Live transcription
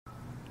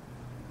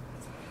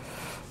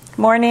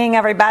Morning,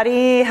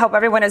 everybody. Hope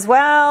everyone is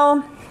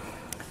well.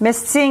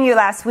 Missed seeing you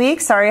last week.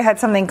 Sorry I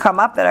had something come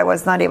up that I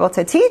was not able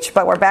to teach,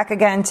 but we're back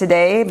again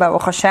today,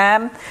 Baruch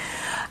Hashem.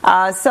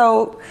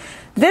 So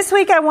this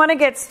week I want to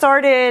get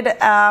started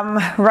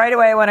right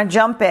away. I want to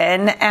jump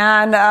in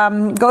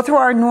and go through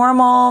our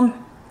normal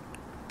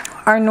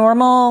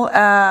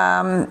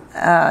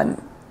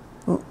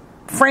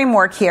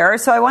framework here.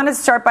 So I want to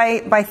start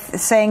by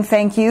saying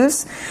thank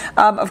yous.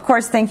 Of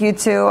course, thank you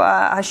to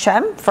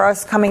Hashem for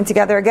us coming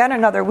together again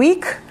another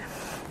week.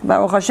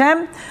 Baruch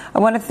Hashem. I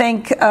want to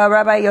thank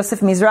Rabbi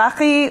Yosef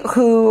Mizrahi,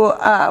 who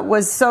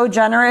was so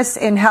generous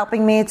in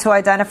helping me to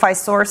identify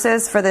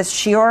sources for this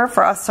shiur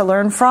for us to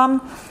learn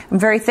from. I'm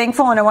very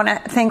thankful, and I want to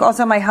thank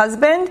also my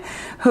husband,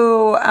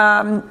 who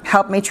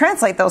helped me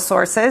translate those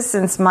sources,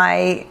 since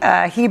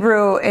my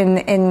Hebrew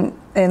in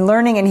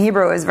learning in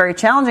Hebrew is very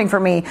challenging for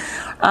me.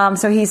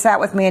 So he sat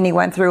with me and he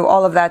went through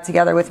all of that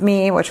together with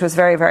me, which was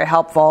very, very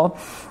helpful.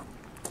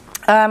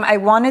 I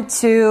wanted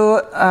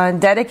to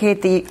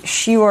dedicate the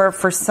shiur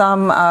for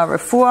some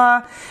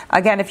refuah.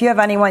 Again, if you have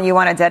anyone you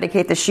want to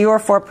dedicate the shiur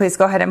for, please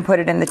go ahead and put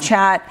it in the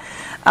chat.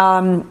 A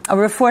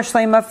refuah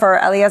shlema for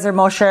Eliezer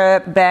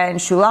Moshe ben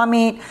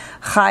Shulamit,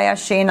 Chaya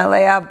Sheina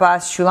Leah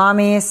bas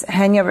Shulamis,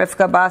 Henya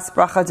Rivka bas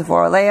Bracha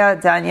Devor Leah,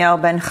 Daniel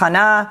ben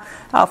Chana,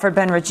 Alfred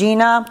ben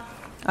Regina,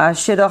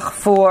 Shidduch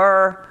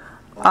for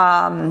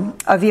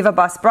Aviva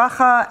bas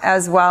Bracha,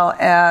 as well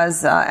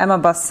as Emma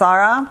bas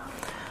Sarah.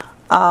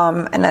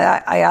 And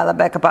Ayala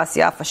Becca Bas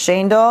Yafa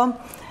Shendel.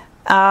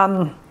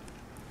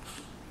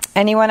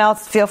 Anyone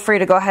else, feel free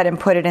to go ahead and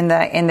put it in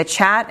the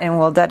chat, and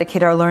we'll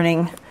dedicate our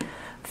learning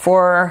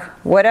for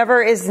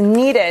whatever is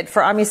needed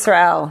for Am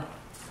Yisrael.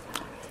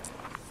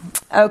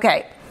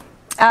 Okay.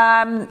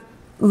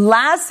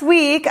 Last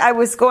week I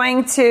was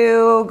going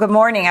to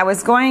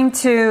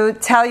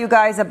tell you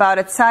guys about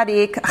a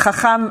tzaddik,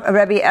 Chacham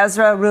Rebbe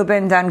Ezra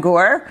Reuben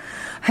Dan-Gur.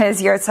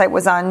 His yahrzeit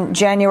was on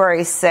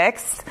January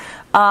 6th.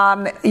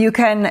 You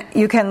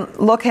can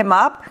look him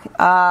up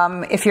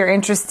if you're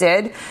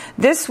interested.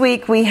 This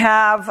week we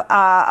have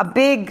a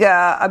big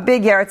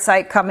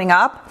yahrzeit coming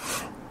up.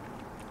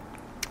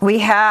 We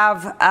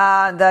have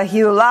the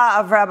Hiulah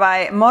of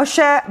Rabbi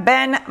Moshe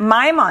ben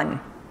Maimon,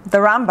 the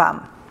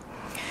Rambam.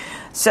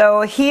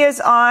 So he is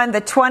on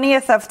the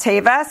 20th of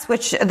Teves,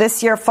 which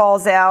this year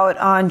falls out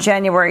on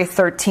January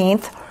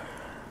 13th.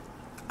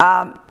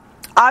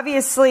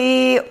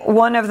 Obviously,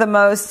 one of the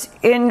most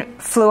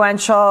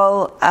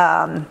influential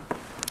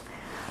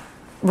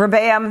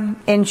Rebbeim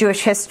in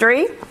Jewish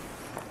history.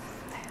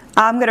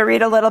 I'm going to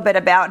read a little bit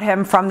about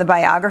him from the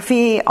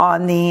biography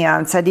on the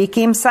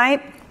Tzaddikim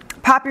site,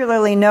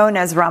 popularly known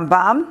as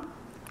Rambam,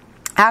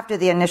 after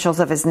the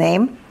initials of his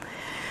name.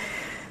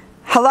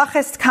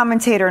 Halachist,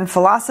 commentator, and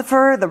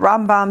philosopher, the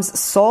Rambam's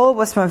soul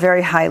was from a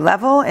very high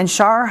level. In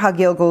Shar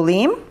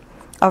HaGilgulim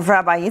of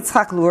Rabbi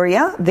Yitzchak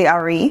Luria, the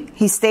Ari,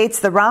 he states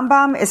the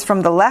Rambam is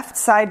from the left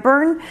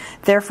sideburn,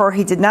 therefore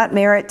he did not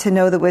merit to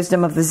know the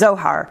wisdom of the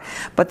Zohar.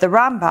 But the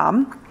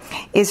Rambam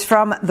is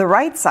from the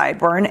right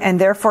sideburn, and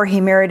therefore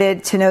he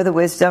merited to know the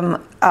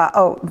wisdom.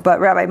 But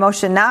Rabbi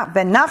Moshe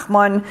ben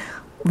Nachman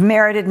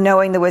merited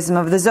knowing the wisdom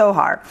of the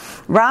Zohar.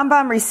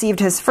 Rambam received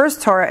his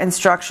first Torah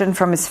instruction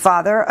from his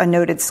father, a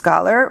noted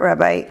scholar,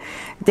 Rabbi,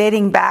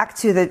 dating back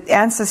to the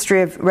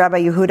ancestry of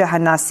Rabbi Yehuda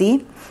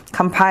Hanassi,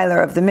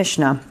 compiler of the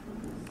Mishnah.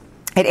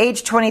 At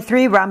age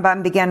 23,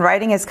 Rambam began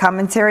writing his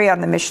commentary on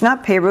the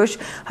Mishnah, Perush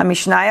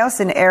HaMishnayos,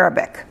 in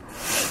Arabic.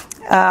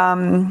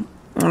 Let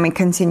me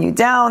continue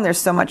down. There's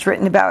so much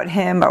written about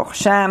him, Baruch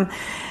Hashem.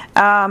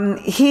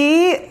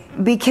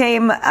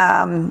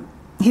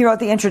 He wrote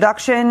the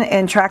introduction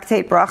in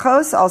Tractate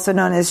Brachos, also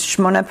known as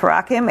Shmona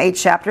Parakim, 8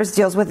 chapters,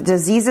 deals with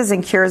diseases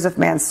and cures of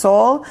man's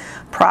soul,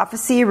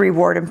 prophecy,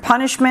 reward and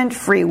punishment,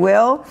 free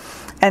will,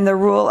 and the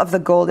rule of the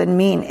golden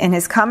mean. In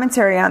his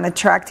commentary on the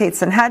Tractate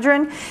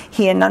Sanhedrin,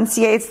 he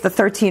enunciates the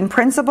 13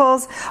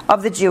 principles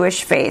of the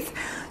Jewish faith.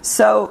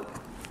 So,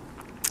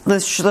 the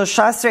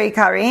Shastra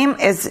Ikarim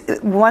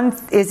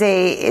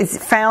is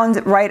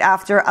found right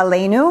after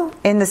Aleinu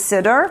in the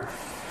Siddur.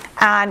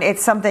 And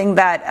it's something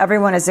that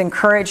everyone is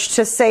encouraged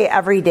to say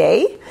every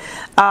day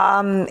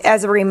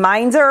as a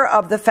reminder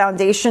of the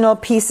foundational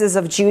pieces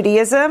of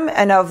Judaism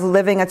and of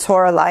living a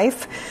Torah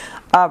life.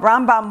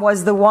 Rambam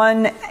was the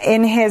one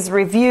in his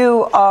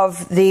review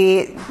of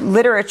the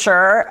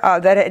literature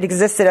that had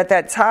existed at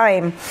that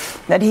time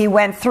that he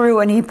went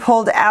through and he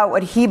pulled out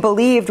what he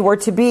believed were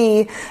to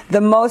be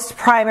the most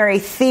primary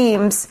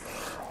themes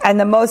and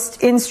the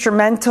most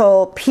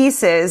instrumental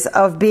pieces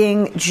of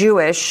being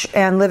Jewish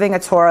and living a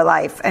Torah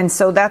life. And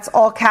so that's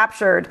all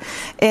captured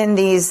in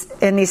these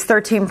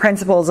 13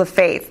 principles of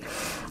faith.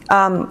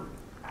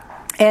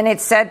 And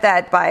it's said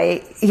that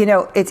by,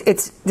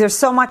 there's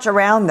so much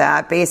around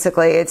that,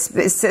 basically. It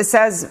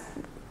says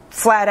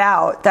flat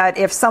out that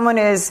if someone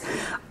is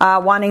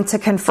wanting to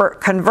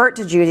convert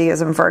to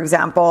Judaism, for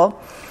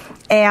example,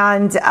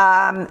 and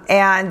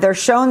they're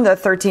shown the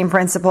 13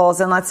 principles,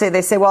 and let's say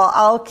they say, well,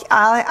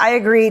 I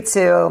agree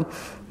to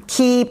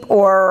keep,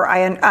 or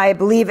I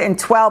believe in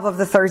 12 of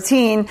the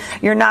 13,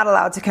 you're not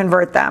allowed to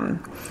convert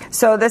them.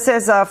 So this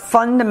is a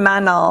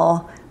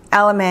fundamental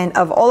element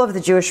of all of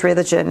the Jewish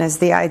religion, is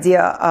the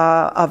idea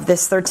of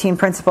this 13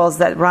 principles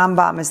that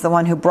Rambam is the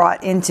one who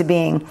brought into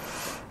being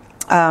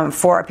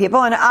for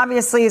people, and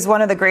obviously is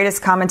one of the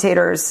greatest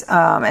commentators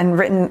and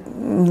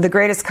written the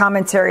greatest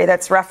commentary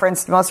that's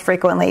referenced most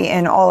frequently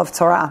in all of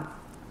Torah.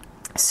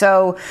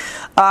 So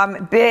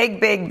big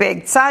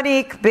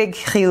tzaddik, big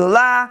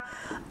chilula.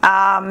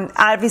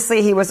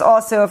 Obviously, he was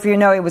also, if you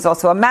know, he was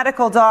also a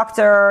medical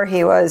doctor.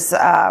 He was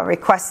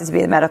requested to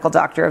be the medical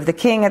doctor of the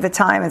king at the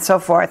time, and so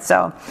forth.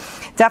 So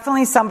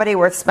definitely somebody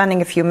worth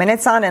spending a few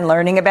minutes on and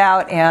learning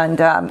about, and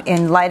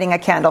in lighting a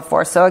candle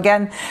for. So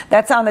again,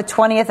 that's on the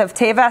 20th of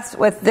Teves,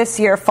 with this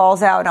year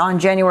falls out on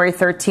January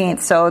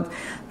 13th. So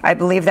I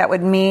believe that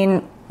would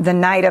mean the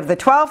night of the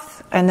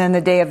 12th and then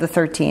the day of the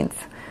 13th.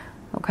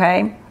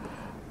 Okay?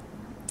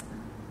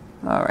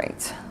 All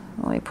right.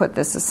 Let me put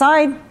this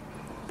aside.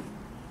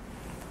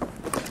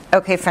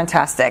 Okay,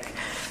 fantastic.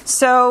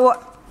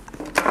 So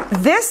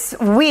this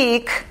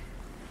week,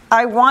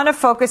 I want to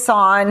focus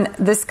on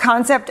this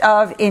concept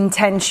of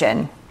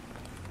intention.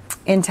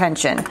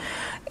 Intention.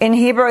 In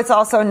Hebrew, it's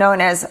also known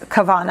as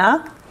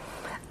kavana.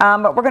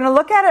 But we're going to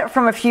look at it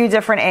from a few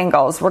different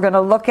angles. We're going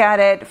to look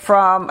at it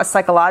from a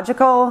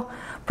psychological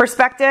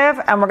perspective,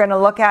 and we're going to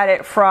look at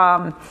it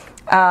from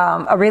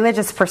a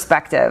religious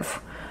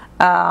perspective.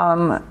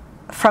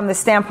 From the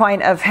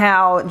standpoint of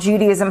how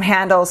Judaism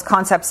handles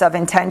concepts of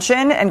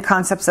intention and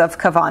concepts of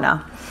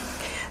kavana.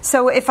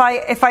 So if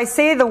I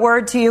say the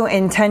word to you,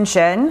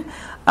 intention,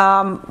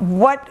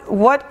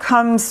 what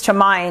comes to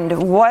mind?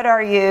 What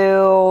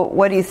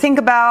do you think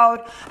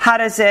about? How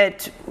does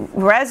it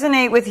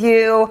resonate with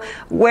you?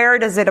 Where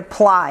does it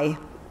apply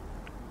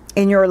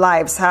in your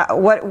lives?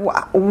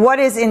 What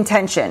is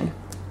intention?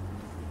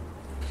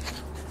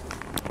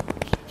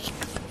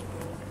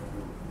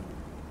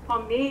 For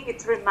me,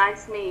 it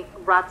reminds me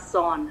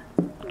Ratzon,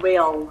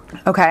 will.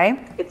 Okay.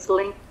 It's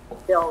linked to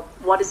will.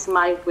 What is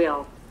my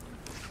will?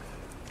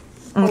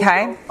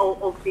 Okay.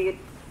 Obey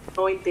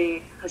knowing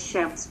the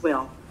Hashem's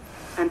will,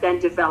 and then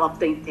develop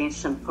the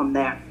intention from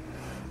there.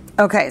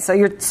 Okay,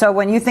 so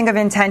when you think of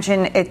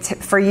intention,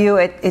 for you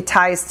it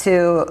ties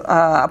to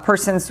a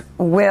person's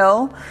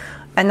will,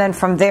 and then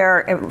from there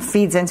it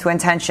feeds into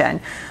intention.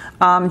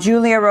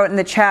 Julia wrote in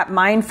the chat,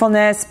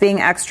 mindfulness, being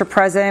extra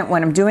present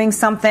when I'm doing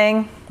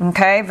something.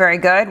 Okay, very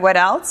good. What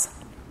else?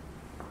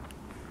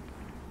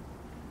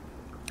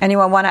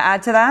 Anyone want to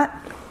add to that?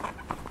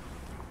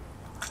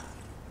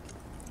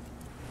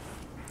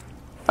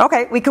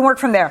 Okay, we can work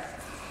from there.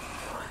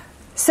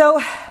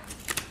 So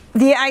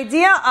the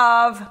idea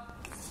of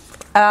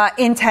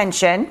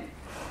intention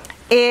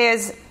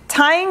is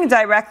tying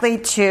directly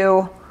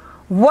to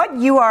what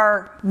you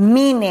are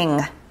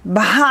meaning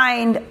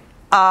behind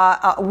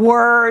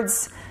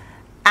words,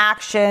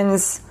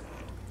 actions,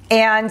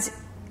 and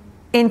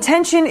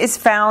intention is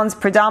found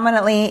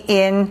predominantly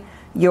in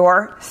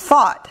your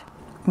thought.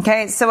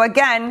 Okay, so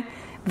again,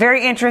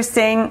 very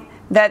interesting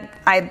that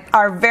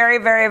our very,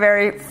 very,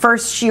 very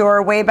first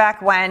shiur way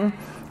back when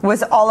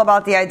was all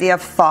about the idea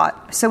of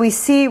thought. So we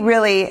see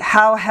really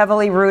how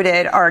heavily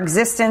rooted our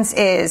existence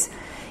is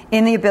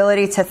in the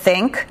ability to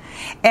think,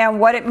 and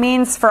what it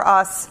means for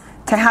us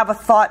to have a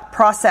thought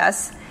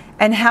process,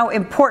 and how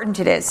important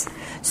it is.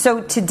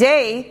 So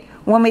today,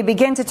 when we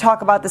begin to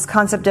talk about this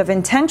concept of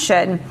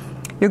intention,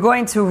 you're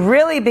going to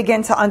really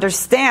begin to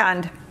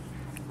understand,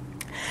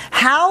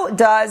 how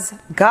does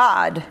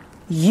God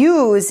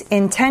use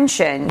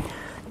intention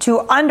to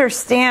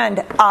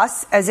understand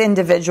us as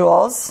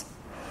individuals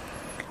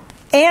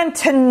and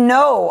to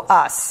know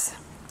us,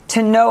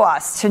 to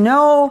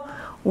know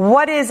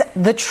what is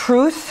the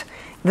truth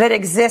that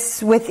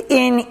exists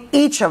within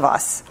each of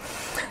us.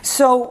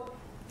 So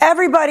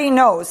everybody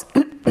knows,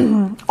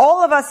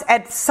 all of us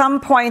at some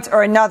point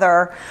or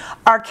another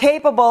are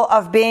capable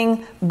of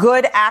being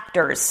good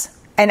actors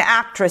and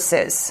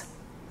actresses,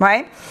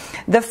 right?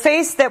 The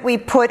face that we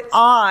put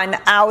on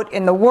out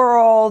in the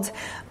world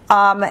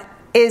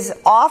is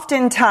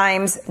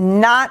oftentimes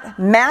not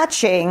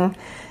matching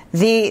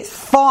the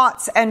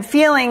thoughts and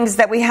feelings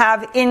that we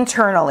have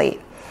internally.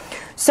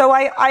 So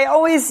I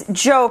always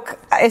joke,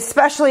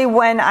 especially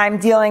when I'm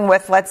dealing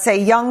with, let's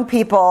say, young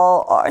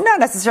people, or not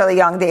necessarily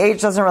young, the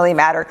age doesn't really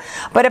matter,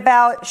 but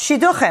about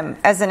shidduchim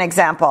as an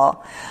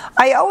example.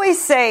 I always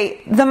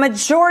say the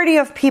majority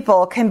of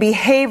people can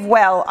behave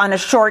well on a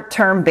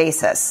short-term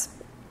basis.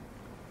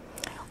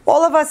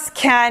 All of us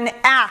can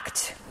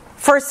act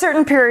for a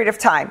certain period of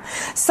time.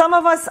 Some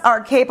of us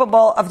are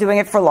capable of doing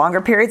it for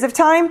longer periods of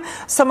time,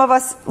 some of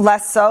us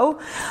less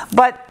so,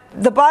 but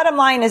the bottom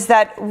line is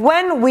that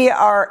when we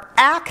are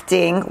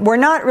acting, we're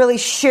not really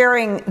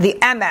sharing the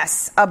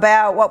MS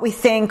about what we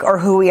think or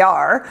who we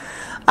are.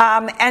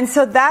 And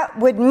so that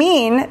would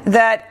mean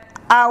that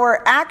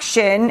our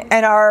action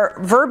and our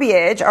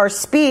verbiage, our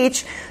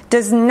speech,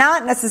 does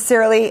not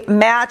necessarily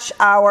match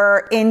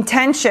our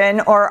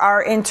intention or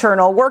our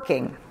internal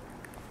working.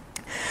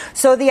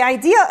 So the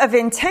idea of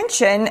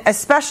intention,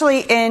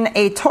 especially in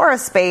a Torah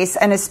space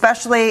and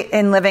especially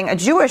in living a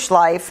Jewish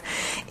life,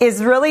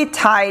 is really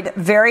tied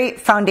very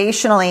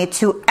foundationally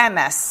to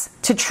emes,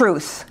 to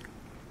truth.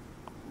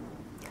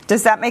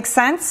 Does that make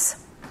sense?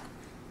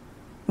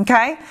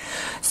 Okay?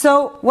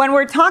 So when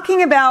we're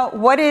talking about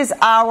what is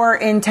our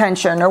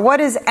intention or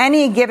what is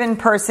any given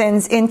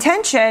person's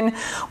intention,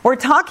 we're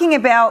talking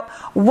about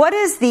what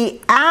is the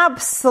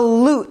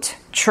absolute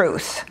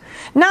truth.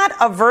 Not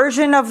a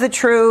version of the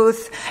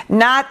truth,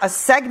 not a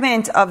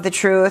segment of the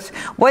truth.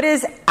 What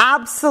is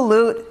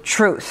absolute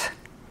truth?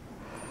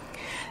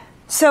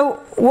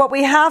 So what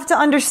we have to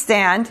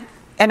understand,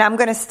 and I'm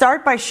going to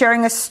start by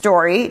sharing a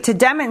story to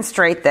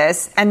demonstrate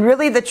this. And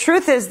really the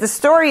truth is the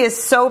story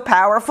is so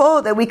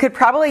powerful that we could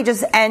probably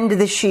just end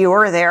the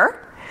shiur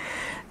there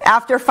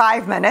after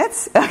 5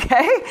 minutes,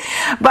 okay?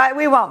 But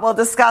we won't. We'll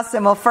discuss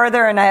and we'll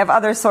further, and I have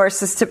other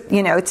sources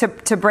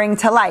to bring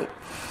to light.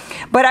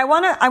 But I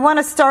want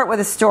to start with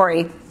a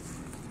story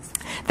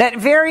that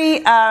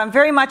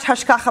very much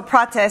hashkacha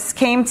pratis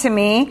came to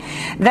me,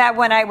 that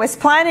when I was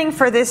planning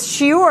for this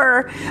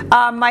shiur,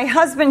 my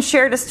husband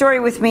shared a story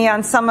with me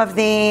on some of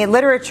the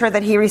literature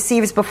that he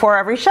receives before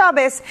every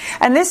Shabbos,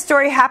 and this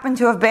story happened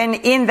to have been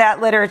in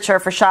that literature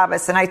for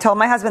Shabbos. And I told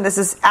my husband this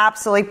is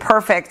absolutely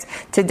perfect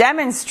to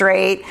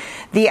demonstrate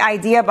the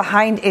idea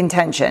behind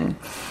intention.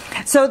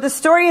 So the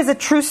story is a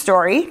true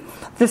story.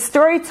 The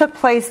story took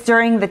place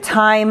during the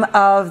time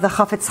of the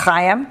Chafetz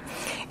Chaim,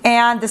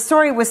 and the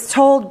story was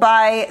told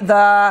by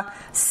the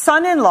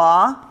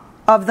son-in-law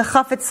of the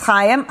Chafetz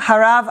Chaim,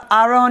 Harav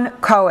Aaron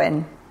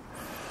Cohen.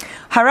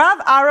 Harav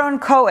Aaron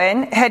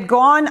Cohen had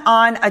gone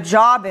on a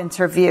job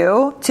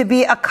interview to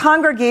be a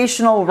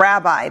congregational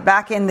rabbi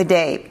back in the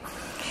day.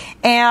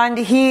 And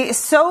he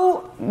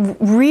so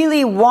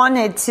really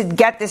wanted to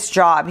get this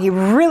job. He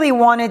really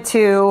wanted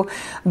to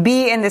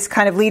be in this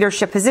kind of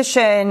leadership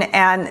position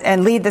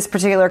and lead this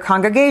particular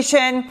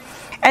congregation.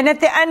 And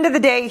at the end of the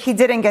day, he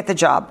didn't get the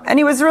job. And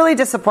he was really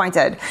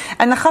disappointed.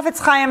 And the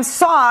Chafetz Chaim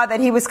saw that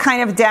he was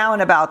kind of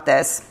down about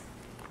this.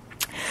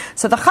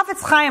 So the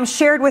Chafetz Chaim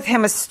shared with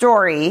him a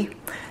story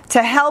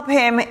to help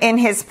him in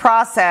his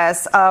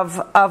process of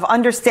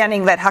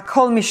understanding that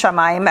Hakol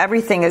Mishamayim,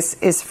 everything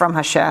is from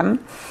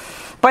Hashem.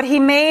 But he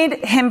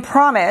made him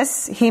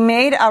promise,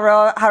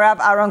 Harav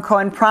Aaron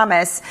Cohen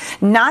promise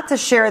not to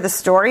share the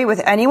story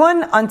with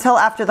anyone until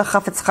after the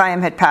Chafetz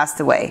Chaim had passed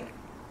away.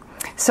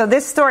 So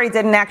this story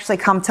didn't actually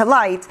come to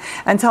light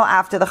until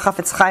after the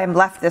Chafetz Chaim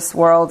left this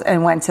world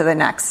and went to the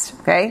next.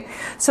 Okay?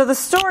 So the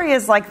story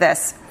is like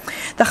this.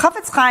 The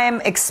Chafetz Chaim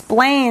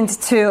explained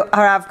to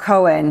Harav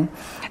Cohen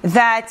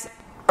that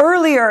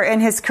earlier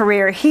in his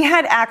career, he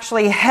had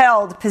actually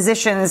held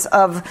positions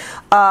of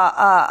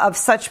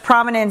such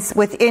prominence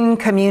within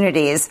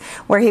communities,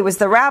 where he was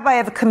the rabbi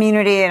of a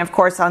community, and of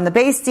course on the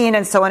Beis Din,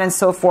 and so on and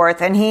so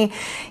forth. And he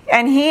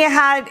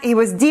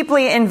was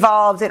deeply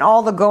involved in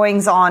all the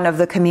goings on of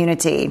the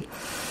community.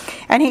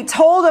 And he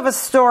told of a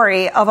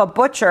story of a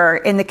butcher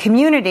in the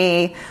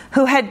community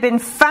who had been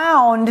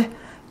found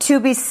to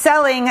be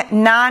selling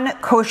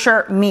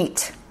non-kosher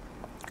meat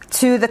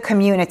to the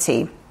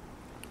community.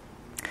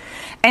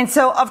 And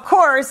so, of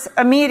course,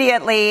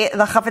 immediately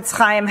the Chafetz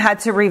Chaim had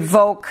to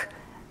revoke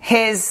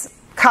his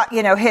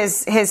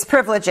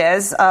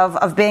privileges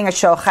of being a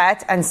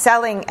shochet and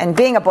selling and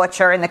being a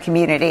butcher in the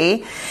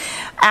community,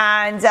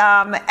 and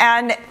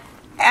the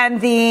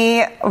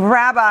the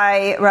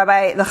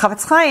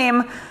Chafetz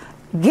Chaim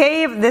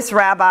gave this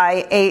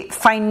rabbi a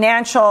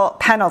financial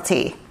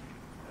penalty.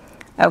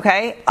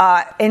 Okay,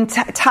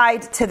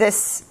 tied to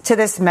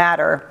this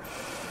matter.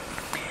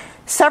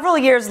 Several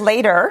years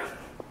later,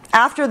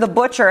 after the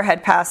butcher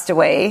had passed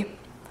away,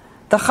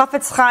 the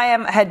Chafetz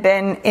Chaim had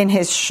been in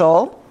his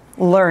shul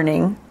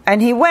learning, and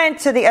he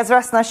went to the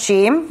Ezras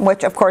Nashim,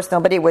 which of course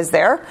nobody was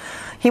there.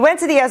 He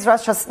went to the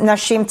Ezras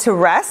Nashim to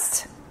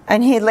rest,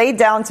 and he laid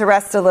down to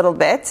rest a little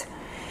bit,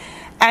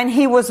 and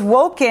he was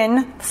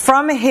woken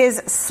from his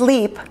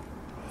sleep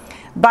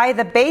by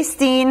the Beis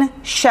Din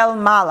Shel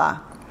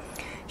Mala.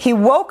 He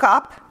woke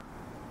up,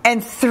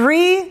 and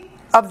 3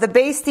 of the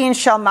Beis Din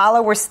Shel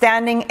Mala were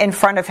standing in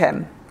front of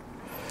him.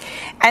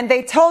 And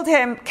they told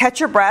him, catch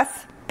your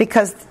breath,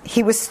 because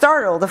he was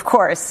startled, of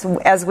course,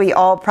 as we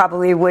all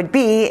probably would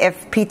be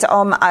if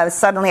Pitaom,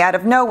 suddenly out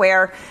of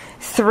nowhere,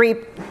 3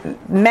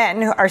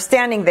 men are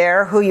standing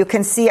there who you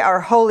can see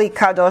are holy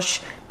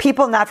kadosh,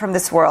 people not from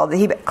this world.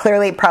 He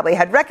clearly probably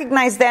had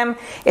recognized them.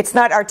 It's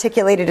not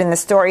articulated in the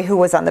story who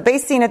was on the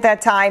Beis Din at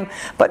that time,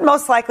 but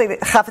most likely the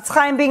Chafetz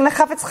Chaim, being the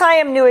Chafetz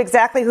Chaim, knew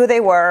exactly who they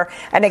were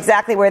and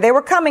exactly where they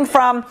were coming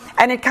from,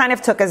 and it kind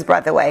of took his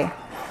breath away.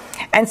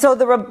 And so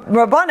the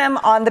Rabbanim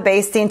on the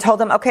Beis Din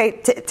told him, okay,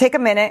 take a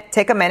minute,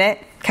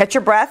 catch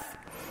your breath.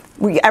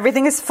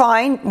 Everything is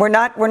fine. We're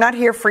not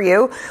here for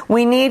you.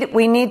 We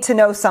need to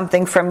know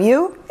something from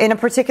you in a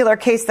particular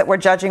case that we're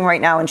judging right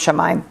now in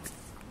Shamayim.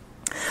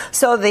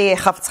 So the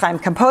Chafetz Chaim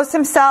composed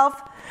himself,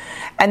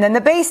 And then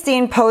the Beis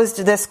Din posed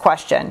this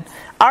question.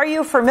 Are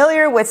you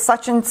familiar with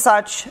such and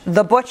such,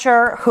 the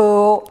butcher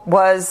who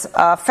was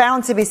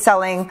found to be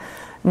selling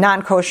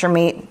non-kosher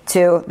meat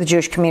to the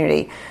Jewish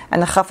community?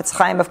 And the Chafetz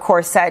Chaim, of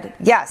course, said,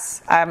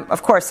 yes,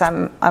 of course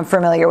I'm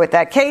familiar with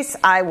that case.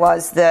 I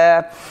was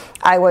on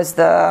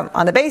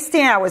the Beis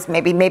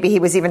Din. Maybe he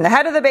was even the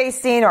head of the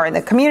Beis Din or in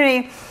the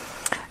community.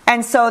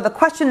 And so the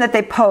question that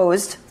they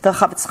posed, the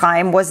Chafetz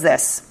Chaim, was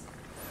this.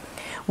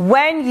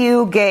 When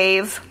you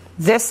gave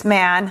this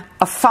man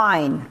a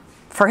fine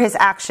for his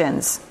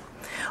actions,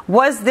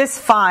 was this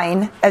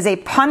fine as a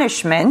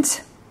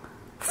punishment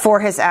for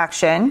his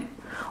action,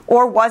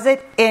 or was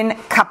it in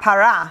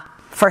kapara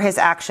for his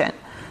action?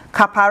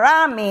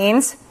 Kapara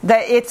means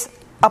that it's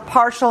a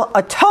partial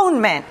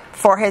atonement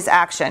for his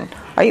action.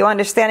 Are you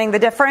understanding the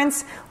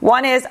difference?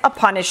 One is a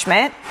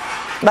punishment,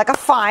 like a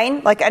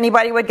fine, like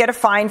anybody would get a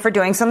fine for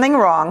doing something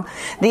wrong.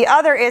 The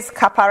other is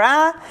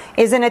kapara,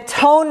 is an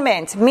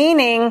atonement,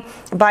 meaning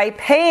by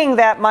paying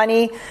that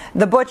money,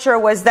 the butcher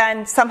was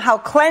then somehow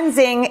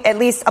cleansing at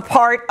least a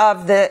part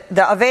of the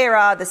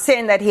avera, the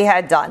sin that he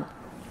had done.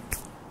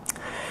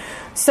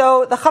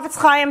 So the Chafetz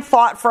Chaim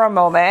thought for a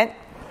moment,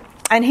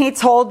 and he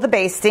told the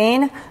Beis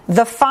Din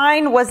the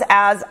fine was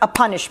as a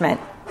punishment.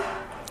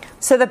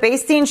 So the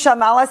Beis Din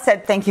Shamala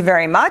said, thank you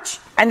very much,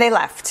 and they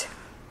left.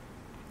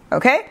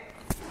 Okay?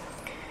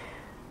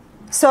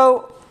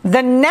 So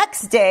the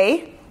next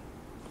day,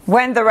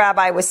 when the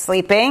rabbi was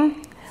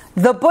sleeping,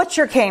 the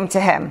butcher came to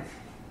him.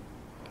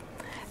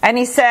 And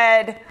he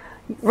said,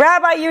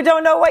 Rabbi, you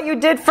don't know what you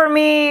did for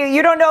me.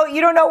 You don't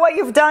know what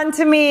you've done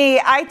to me.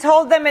 I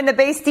told them in the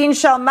Beis Din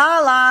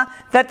Shalmala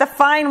that the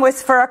fine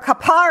was for a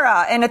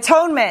kapara, an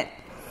atonement.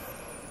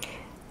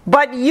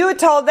 But you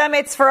told them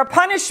it's for a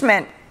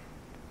punishment.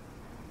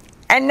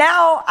 And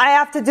now I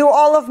have to do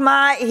all of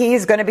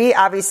he's going to be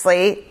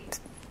obviously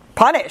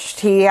punished.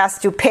 He has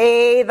to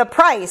pay the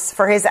price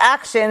for his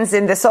actions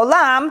in this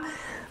olam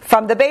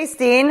from the Beis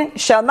Din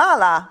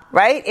Shalmala,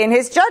 right? In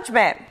his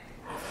judgment.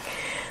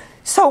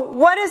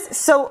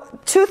 So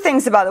two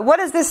things about it. What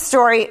does this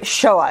story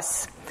show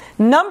us?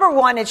 Number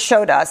one, it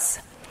showed us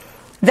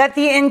that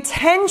the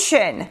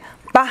intention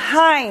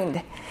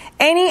behind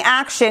any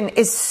action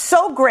is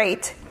so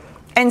great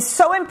and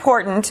so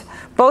important,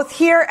 both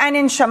here and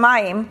in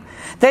Shamayim,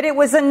 that it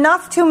was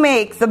enough to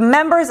make the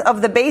members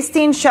of the Beis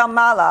Din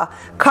Shalmala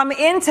come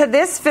into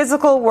this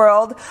physical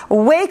world,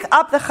 wake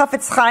up the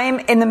Chafetz Chaim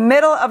in the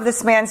middle of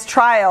this man's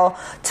trial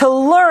to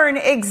learn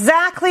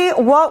exactly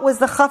what was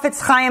the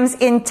Chafetz Chaim's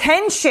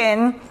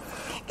intention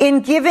in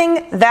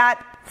giving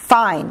that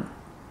fine.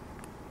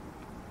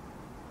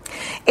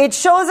 It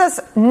shows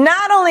us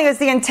not only is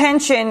the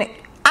intention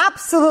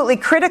absolutely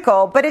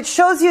critical, but it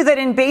shows you that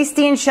in Beis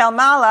Din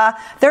Shalmala,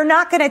 they're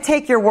not going to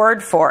take your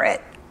word for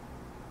it.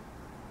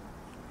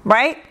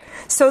 Right?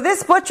 So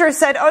this butcher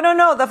said, oh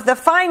no, the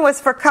fine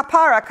was for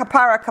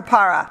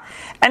kapara.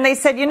 And they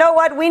said, you know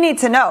what, we need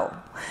to know.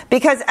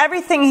 Because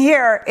everything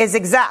here is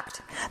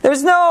exact.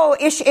 There's no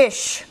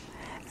ish.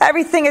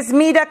 Everything is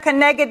mida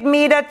keneged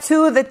mida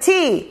to the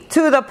T,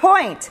 to the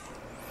point.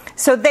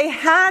 So they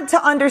had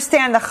to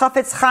understand the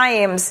Chafetz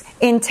Chaim's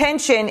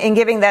intention in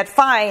giving that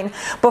fine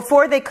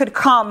before they could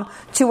come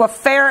to a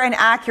fair and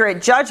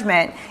accurate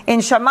judgment in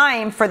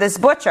Shamayim for this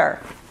butcher.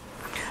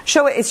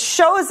 So it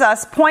shows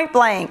us point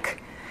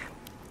blank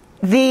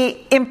the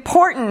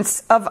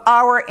importance of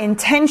our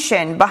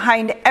intention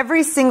behind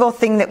every single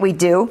thing that we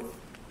do.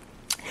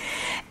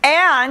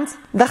 And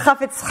the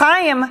Chafetz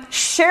Chaim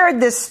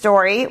shared this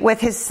story with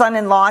his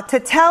son-in-law to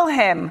tell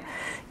him,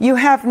 you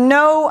have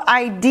no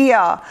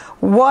idea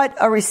what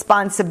a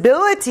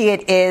responsibility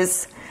it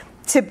is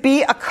to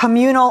be a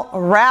communal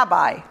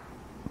rabbi.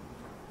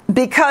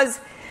 Because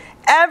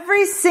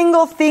every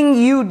single thing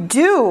you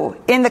do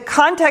in the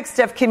context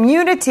of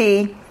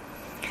community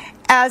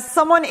as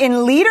someone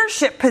in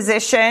leadership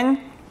position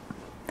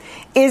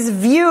is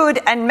viewed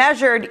and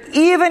measured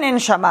even in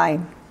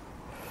Shamayim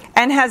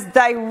and has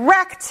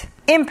direct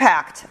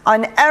impact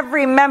on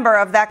every member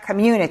of that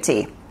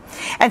community.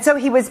 And so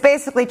he was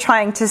basically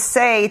trying to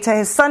say to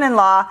his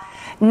son-in-law,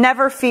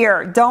 never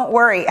fear, don't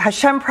worry.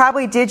 Hashem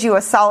probably did you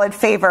a solid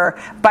favor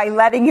by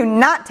letting you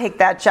not take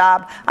that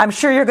job. I'm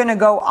sure you're going to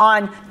go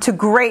on to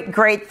great,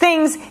 great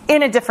things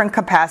in a different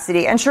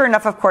capacity. And sure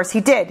enough, of course,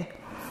 he did.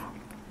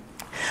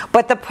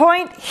 But the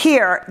point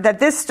here that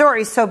this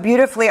story so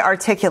beautifully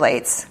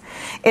articulates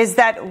is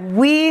that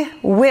we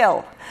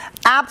will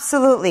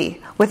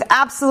absolutely, with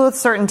absolute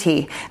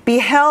certainty, be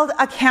held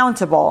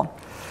accountable,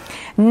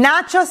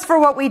 not just for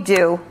what we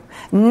do,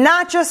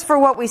 not just for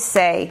what we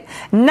say,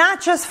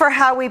 not just for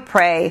how we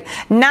pray,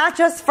 not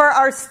just for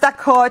our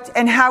stakot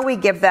and how we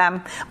give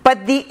them,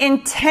 but the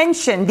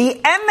intention,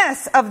 the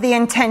emes of the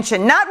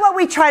intention, not what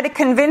we try to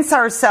convince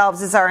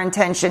ourselves is our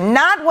intention,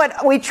 not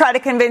what we try to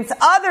convince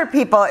other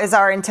people is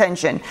our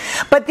intention,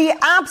 but the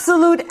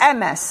absolute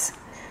emes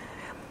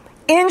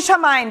in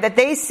Shamayim that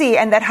they see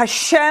and that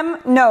Hashem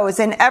knows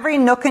in every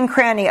nook and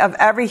cranny of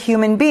every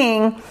human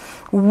being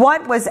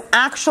what was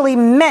actually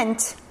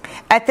meant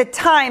at the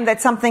time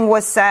that something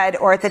was said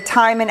or at the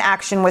time an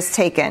action was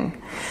taken.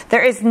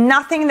 There is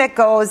nothing that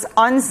goes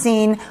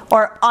unseen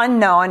or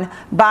unknown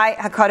by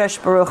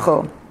HaKadosh Baruch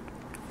Hu.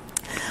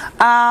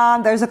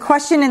 There's a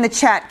question in the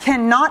chat.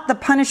 Cannot the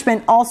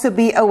punishment also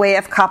be a way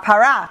of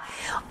kapara?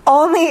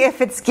 Only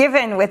if it's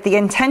given with the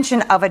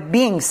intention of it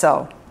being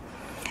so.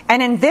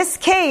 And in this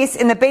case,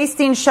 in the Beis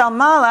Din Shel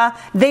Mala,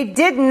 they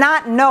did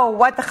not know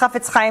what the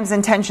Chafetz Chaim's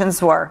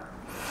intentions were.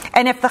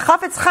 And if the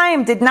Chafetz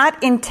Chaim did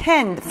not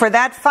intend for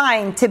that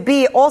fine to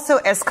be also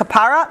as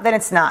kapara, then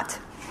it's not.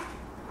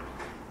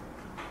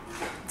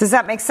 Does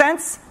that make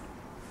sense?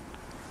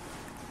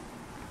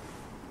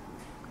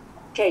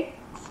 Okay.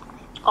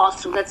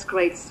 Awesome, that's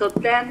great. So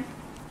then,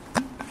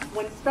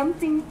 when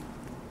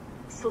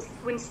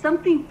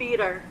something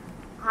bitter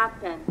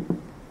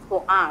happened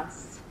for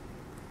us,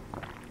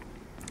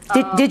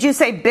 did you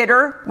say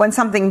bitter when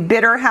something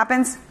bitter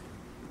happens?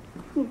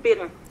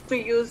 Bitter, to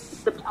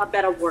use a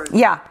better word.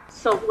 Yeah.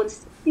 So when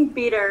something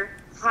bitter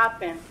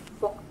happened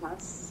for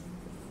us,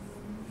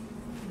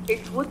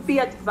 it would be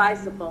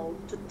advisable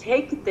to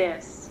take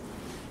this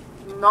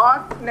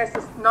not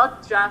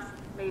just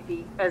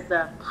maybe as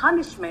a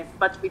punishment,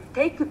 but we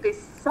take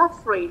this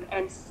suffering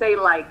and say,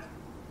 like,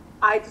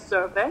 I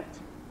deserve it.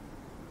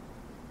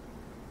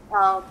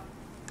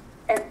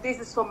 And this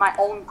is for my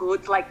own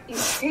good, like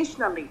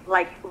intentionally,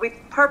 like with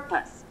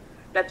purpose,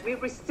 that we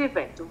receive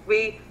it.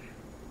 We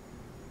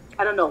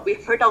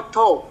heard our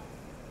Torah.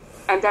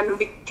 And then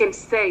we can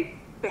say,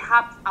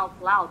 perhaps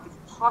out loud, if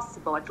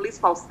possible, at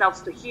least for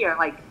ourselves to hear,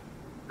 like,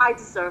 I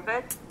deserve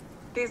it.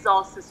 This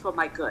also is for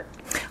my good.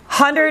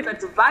 100. So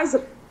it's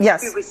advisable.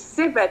 Yes. We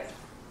receive it.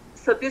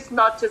 So this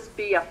not just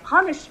be a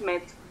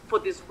punishment for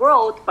this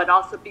world, but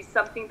also be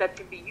something that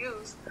can be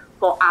used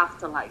for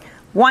afterlife.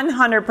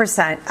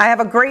 100%. I have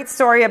a great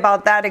story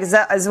about that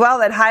as well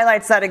that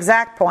highlights that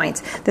exact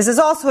point. This is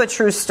also a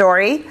true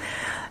story.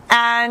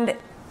 And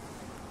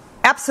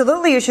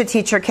absolutely you should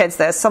teach your kids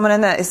this. Someone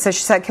in the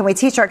said, can we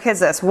teach our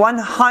kids this?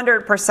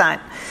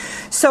 100%.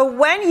 So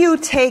when you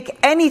take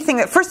anything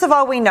that, first of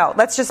all, we know,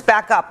 let's just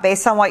back up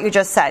based on what you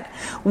just said.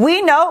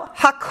 We know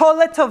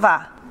Hakol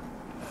leTova.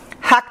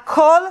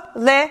 Hakol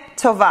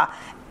leTova.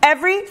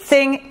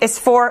 Everything is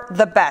for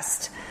the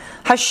best.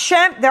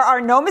 Hashem, there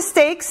are no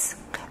mistakes,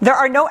 there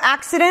are no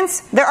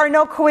accidents, there are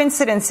no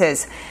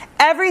coincidences.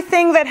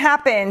 Everything that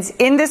happens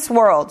in this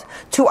world,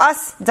 to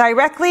us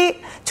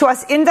directly, to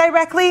us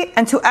indirectly,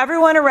 and to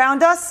everyone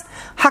around us,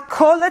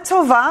 Hakol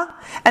leTova,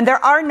 and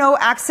there are no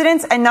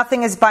accidents and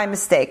nothing is by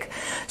mistake.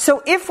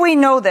 So if we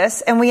know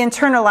this and we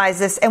internalize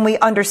this and we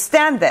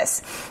understand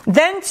this,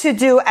 then to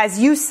do as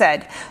you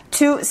said,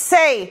 to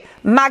say,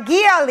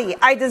 Magia li,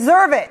 I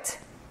deserve it,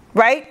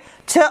 right?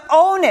 To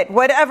own it,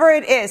 whatever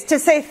it is, to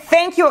say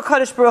thank you,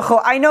 HaKadosh Baruch Hu,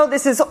 I know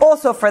this is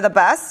also for the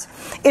best,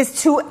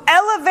 is to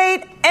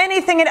elevate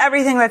anything and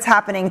everything that's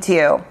happening to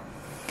you.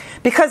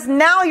 Because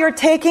now you're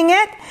taking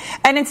it,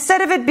 and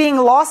instead of it being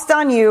lost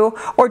on you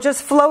or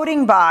just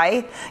floating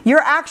by,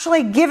 you're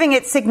actually giving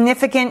it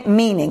significant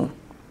meaning.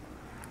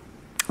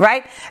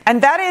 Right?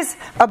 And that is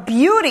a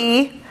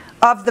beauty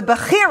of the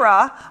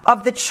bechira,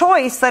 of the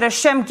choice that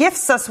Hashem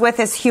gifts us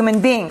with as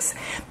human beings.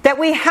 That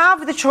we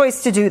have the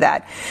choice to do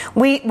that.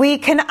 We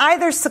can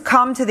either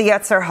succumb to the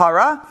Yetzer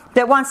Hara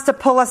that wants to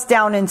pull us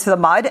down into the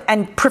mud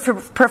and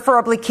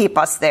preferably keep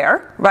us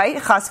there, right?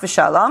 Chas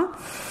v'shalom.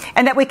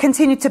 And that we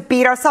continue to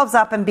beat ourselves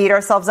up and beat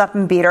ourselves up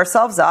and beat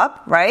ourselves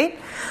up, right?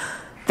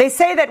 They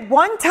say that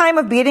one time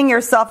of beating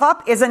yourself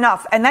up is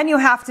enough, and then you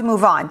have to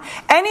move on.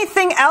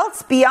 Anything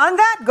else beyond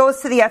that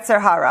goes to the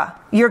Yetzer Hara.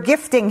 You're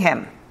gifting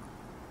him.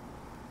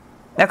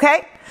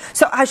 Okay?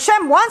 So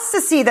Hashem wants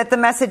to see that the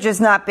message is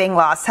not being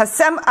lost.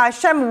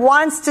 Hashem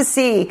wants to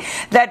see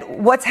that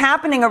what's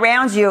happening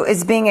around you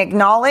is being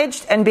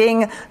acknowledged and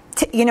being,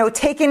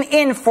 taken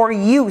in for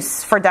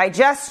use, for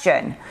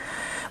digestion.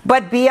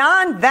 But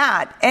beyond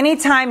that,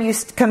 anytime you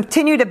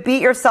continue to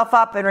beat yourself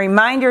up and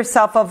remind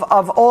yourself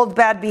of old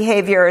bad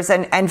behaviors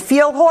and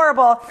feel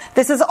horrible,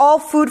 this is all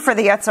food for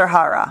the Yetzer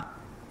Hara.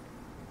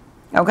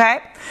 Okay?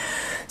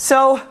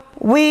 So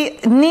we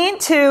need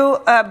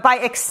to, by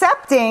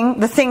accepting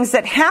the things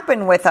that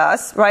happen with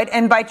us, right,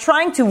 and by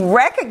trying to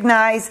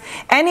recognize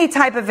any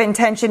type of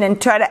intention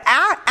and try to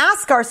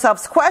ask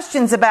ourselves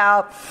questions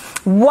about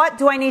what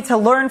do I need to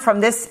learn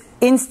from this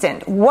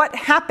instant? What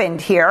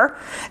happened here?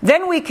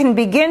 Then we can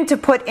begin to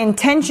put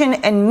intention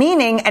and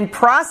meaning and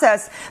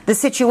process the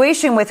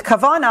situation with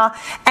kavana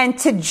and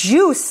to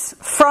juice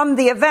from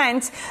the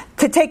event,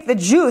 to take the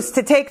juice,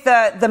 to take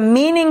the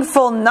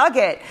meaningful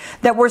nugget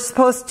that we're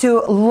supposed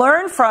to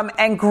learn from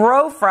and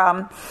grow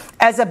from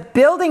as a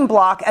building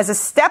block, as a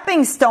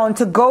stepping stone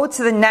to go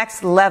to the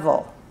next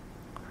level.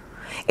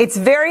 It's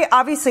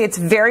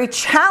very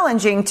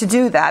challenging to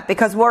do that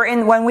because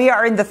when we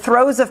are in the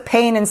throes of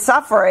pain and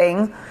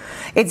suffering,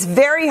 it's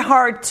very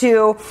hard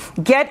to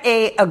get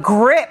a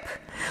grip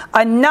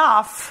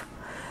enough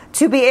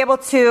to be able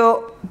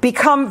to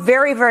become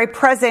very, very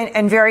present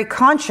and very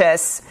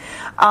conscious,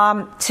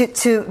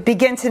 to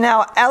begin to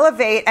now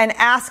elevate and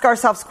ask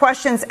ourselves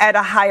questions at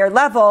a higher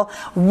level,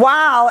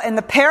 while in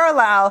the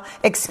parallel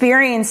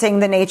experiencing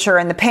the nature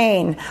and the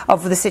pain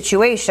of the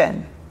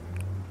situation.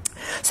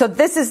 So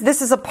this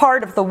is a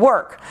part of the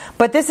work,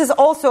 but this is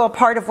also a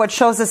part of what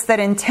shows us that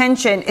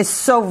intention is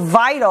so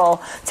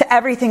vital to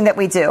everything that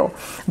we do,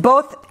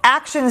 both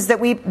actions that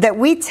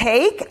we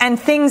take and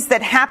things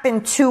that happen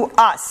to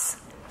us.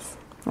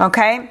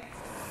 Okay?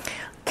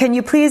 Can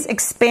you please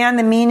expand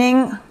the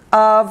meaning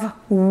of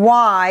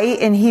why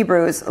in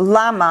Hebrews?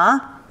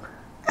 Lama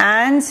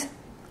and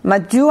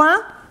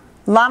madua?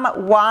 Lama,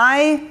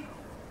 why?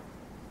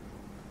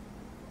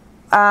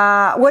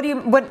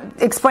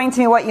 Explain to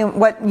me what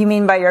you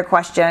mean by your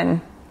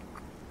question.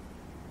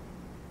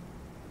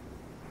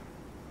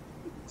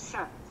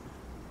 Sure.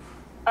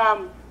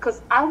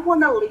 Because I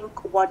want to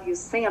link what you're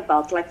saying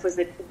about, like, for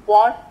example,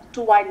 what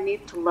do I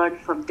need to learn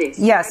from this?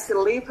 Yes. I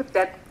believe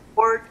that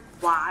word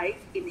why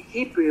in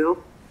Hebrew,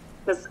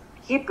 because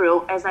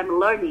Hebrew, as I'm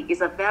learning,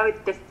 is a very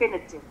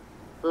definitive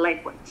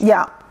language.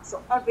 Yeah.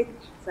 So everything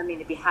has a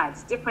meaning behind.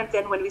 It's different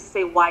than when we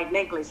say why in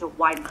English or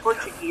why in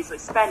Portuguese or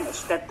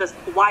Spanish.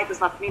 Why does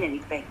not mean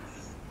anything.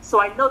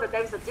 So I know that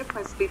there is a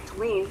difference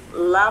between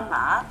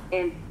lama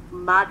and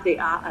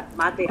madua.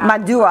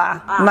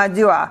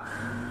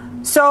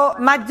 So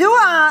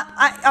madua,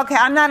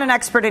 I'm not an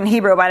expert in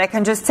Hebrew, but I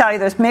can just tell you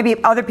there's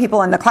maybe other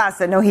people in the class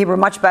that know Hebrew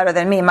much better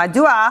than me.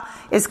 Madua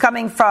is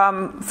coming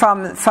from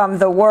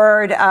the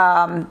word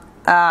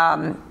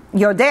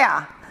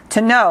yodea,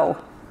 to know.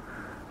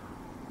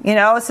 You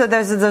know, so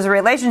there's a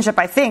relationship,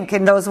 I think,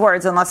 in those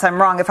words, unless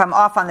I'm wrong, if I'm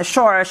off on the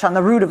shorish, on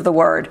the root of the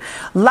word.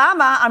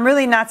 Lama, I'm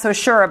really not so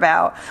sure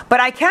about. But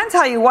I can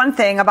tell you one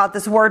thing about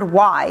this word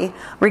why,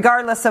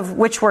 regardless of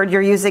which word you're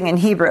using in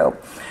Hebrew.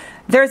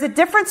 There's a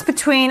difference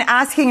between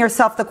asking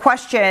yourself the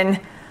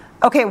question,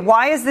 okay,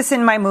 why is this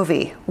in my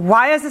movie?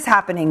 Why is this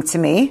happening to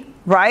me,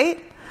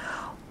 right?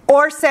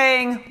 Or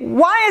saying,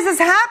 why is this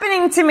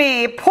happening to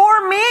me?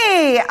 Poor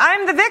me,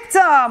 I'm the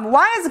victim.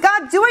 Why is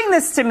God doing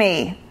this to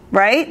me?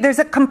 Right? There's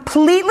a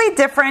completely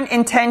different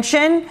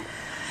intention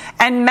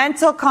and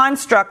mental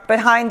construct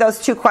behind those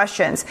two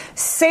questions.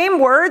 Same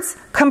words,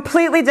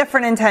 completely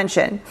different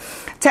intention.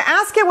 To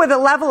ask it with a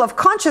level of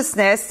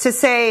consciousness, to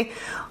say,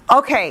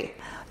 okay,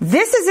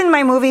 this is in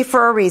my movie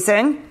for a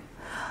reason.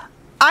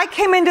 I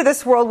came into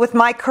this world with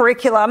my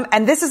curriculum,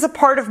 and this is a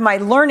part of my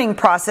learning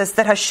process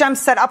that Hashem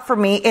set up for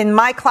me in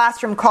my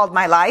classroom called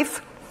my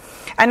life.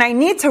 And I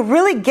need to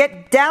really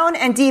get down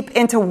and deep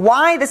into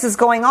why this is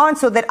going on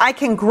so that I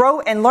can grow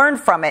and learn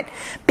from it.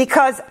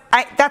 Because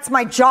that's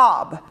my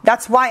job.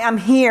 That's why I'm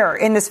here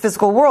in this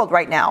physical world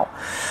right now.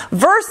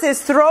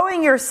 Versus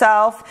throwing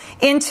yourself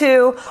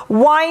into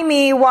why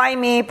me,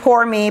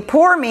 poor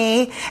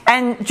me,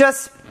 and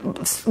just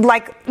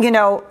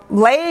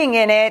laying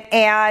in it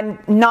and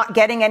not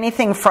getting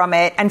anything from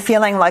it and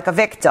feeling like a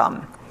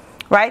victim.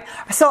 Right?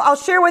 So I'll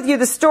share with you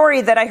the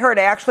story that I heard.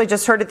 I actually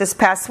just heard it this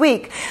past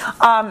week.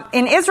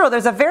 In Israel,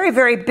 there's a very,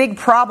 very big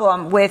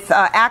problem with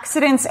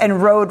accidents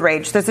and road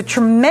rage. There's a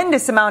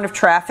tremendous amount of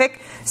traffic,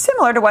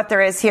 similar to what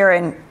there is here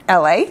in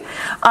LA.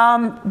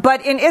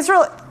 But in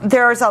Israel,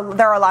 there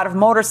are a lot of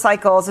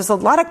motorcycles. There's a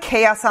lot of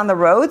chaos on the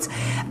roads.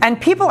 And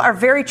people are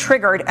very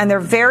triggered and they're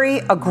very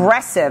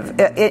aggressive.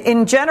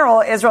 In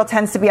general, Israel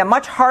tends to be a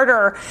much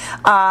harder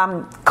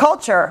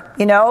culture,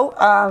 you know.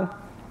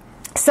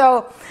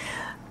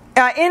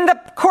 In the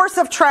course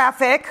of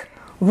traffic,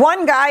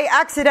 one guy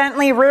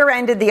accidentally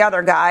rear-ended the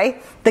other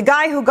guy. The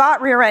guy who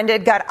got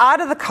rear-ended got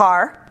out of the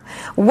car,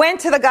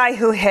 went to the guy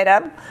who hit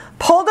him,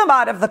 pulled him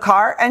out of the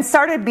car, and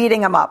started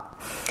beating him up.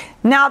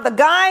 Now, the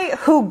guy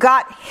who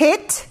got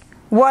hit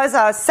was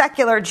a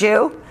secular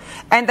Jew,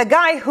 and the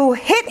guy who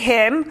hit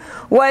him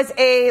was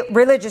a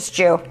religious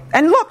Jew,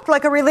 and looked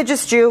like a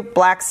religious Jew,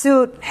 black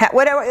suit,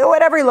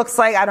 whatever he looks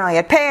like. I don't know, he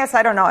had pants,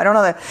 I don't know.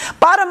 The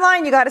bottom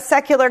line, you got a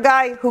secular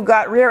guy who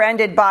got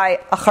rear-ended by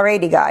a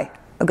Haredi guy,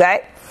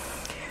 okay?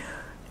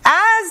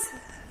 As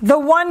the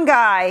one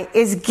guy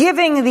is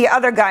giving the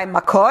other guy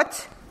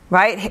makot,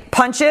 right,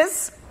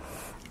 punches,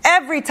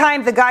 every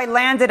time the guy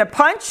landed a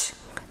punch,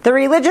 the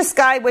religious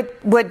guy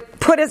would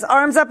put his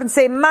arms up and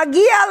say,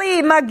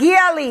 Magiali,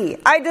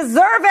 I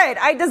deserve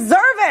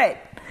it.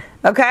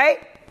 Okay?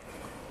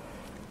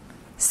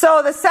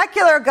 So the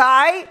secular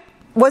guy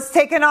was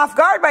taken off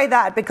guard by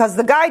that because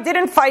the guy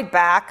didn't fight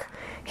back.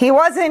 He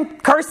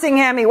wasn't cursing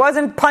him. He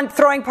wasn't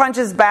throwing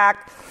punches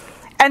back.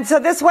 And so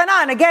this went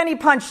on. Again, he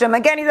punched him.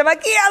 Again, he said,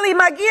 Magiali,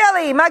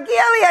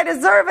 I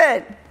deserve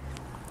it.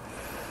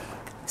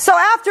 So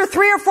after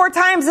 3 or 4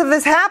 times of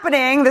this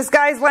happening, this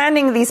guy's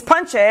landing these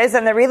punches,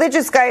 and the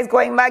religious guy is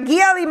going,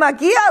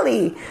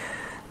 Magiali.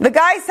 The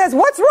guy says,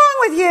 what's wrong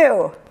with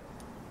you?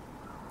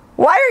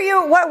 What are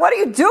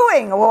you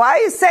doing? Why are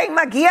you saying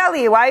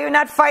Magiali? Why are you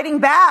not fighting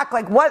back?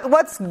 Like,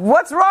 what's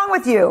wrong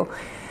with you?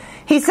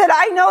 He said,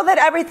 I know that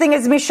everything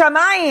is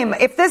mishamayim.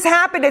 If this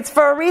happened, it's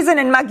for a reason.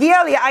 And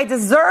magiali, I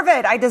deserve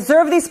it. I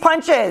deserve these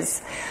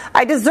punches.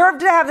 I deserve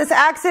to have this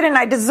accident.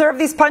 I deserve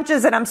these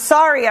punches. And I'm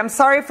sorry. I'm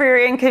sorry for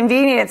your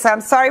inconvenience.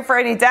 I'm sorry for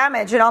any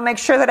damage. And I'll make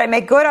sure that I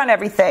make good on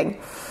everything.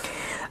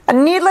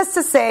 And needless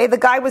to say, the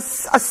guy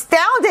was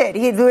astounded.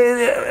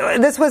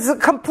 This was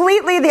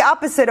completely the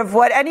opposite of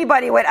what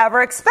anybody would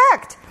ever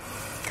expect.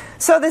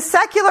 So the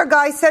secular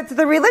guy said to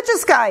the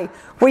religious guy,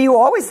 were you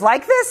always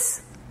like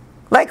this?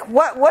 Like,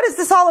 what is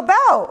this all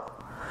about?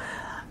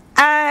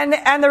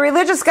 And the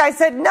religious guy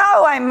said,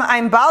 no,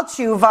 I'm Baal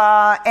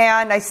Tshuva,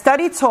 and I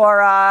study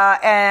Torah,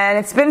 and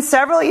it's been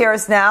several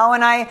years now,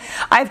 and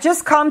I've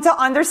just come to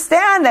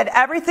understand that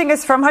everything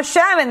is from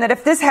Hashem, and that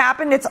if this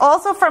happened, it's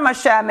also from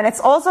Hashem, and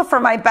it's also for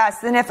my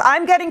best. And if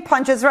I'm getting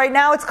punches right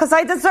now, it's because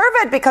I deserve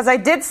it, because I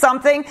did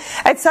something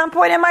at some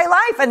point in my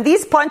life, and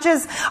these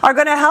punches are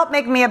going to help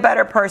make me a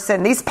better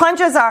person. These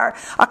punches are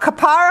a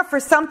kapara for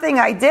something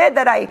I did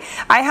that I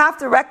have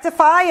to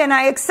rectify, and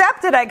I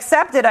accept it.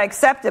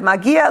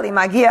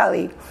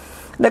 Magiali.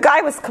 The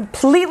guy was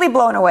completely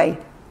blown away.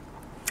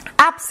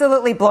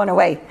 Absolutely blown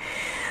away.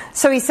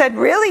 So he said,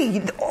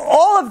 really,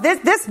 all of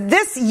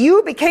this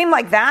you became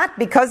like that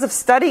because of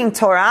studying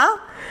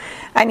Torah?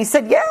 And he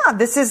said, yeah,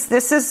 this is,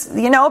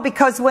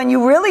 because when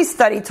you really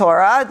study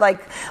Torah,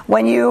 like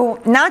when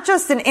you, not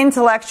just an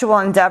intellectual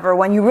endeavor,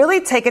 when you really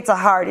take it to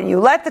heart and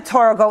you let the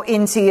Torah go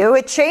into you,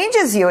 it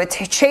changes you. It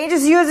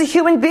changes you as a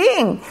human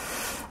being.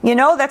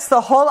 That's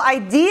the whole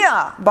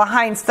idea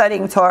behind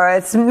studying Torah.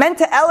 It's meant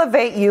to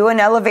elevate you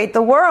and elevate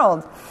the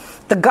world.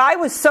 The guy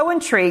was so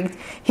intrigued,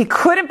 he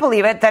couldn't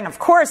believe it. Then, of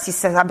course, he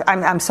says,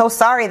 I'm so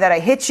sorry that I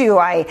hit you.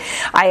 I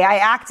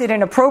acted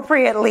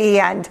inappropriately,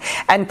 and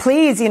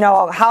please,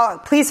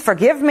 please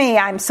forgive me.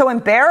 I'm so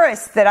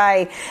embarrassed that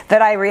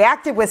I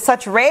reacted with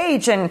such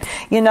rage, and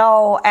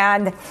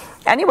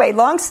anyway,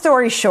 long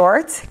story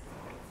short,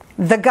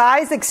 the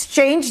guys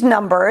exchanged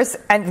numbers,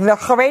 and the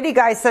Haredi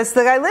guy says to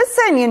the guy,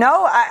 listen,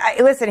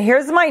 listen,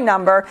 here's my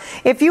number.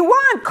 If you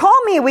want, call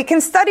me. We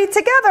can study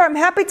together. I'm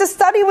happy to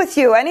study with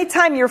you.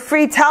 Anytime you're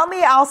free, tell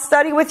me. I'll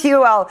study with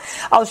you.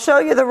 I'll show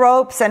you the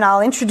ropes, and I'll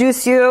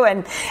introduce you.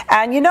 And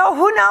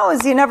who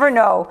knows? You never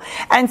know.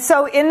 And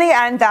so in the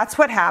end, that's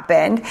what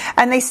happened.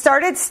 And they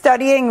started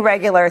studying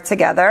regular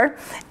together.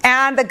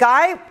 And the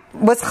guy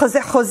was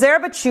chozer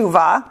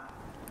b'tshuva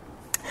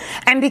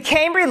and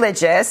became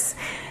religious.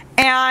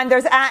 And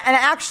there's an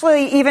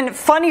actually even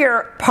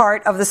funnier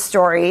part of the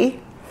story,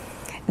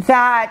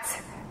 that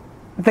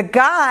the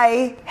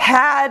guy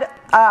had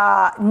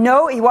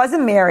he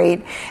wasn't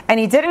married, and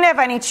he didn't have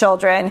any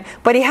children,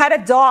 but he had a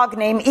dog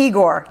named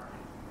Igor.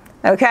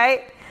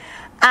 Okay?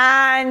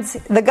 And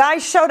the guy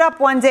showed up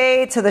one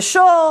day to the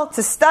shul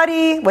to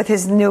study with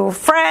his new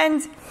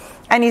friend,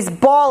 and he's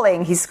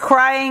bawling. He's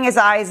crying his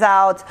eyes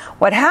out.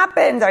 What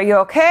happened? Are you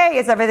okay?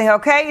 Is everything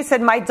okay? He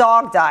said, my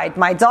dog died.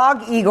 My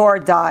dog Igor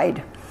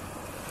died.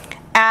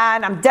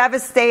 And I'm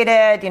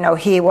devastated.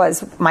 He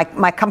was my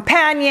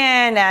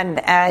companion,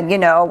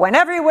 and went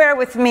everywhere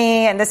with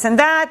me, and this and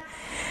that.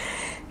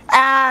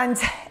 And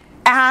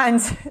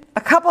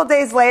a couple of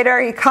days later,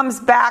 he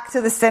comes back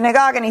to the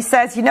synagogue, and he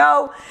says, I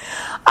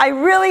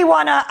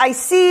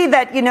see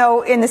that,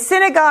 in the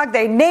synagogue,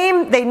 they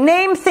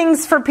name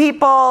things for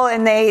people,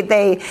 and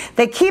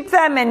they keep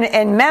them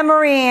in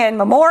memory and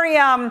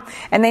memoriam,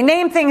 and they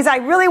name things. I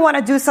really want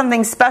to do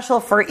something special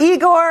for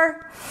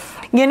Igor.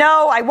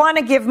 I want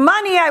to give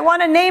money. I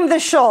want to name the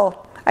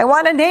shul. I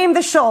want to name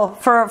the shul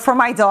for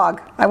my dog.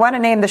 I want to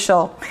name the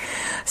shul.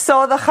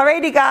 So the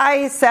Haredi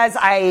guy says,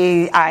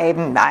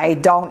 I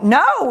don't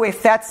know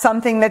if that's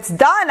something that's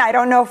done. I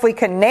don't know if we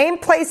can name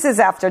places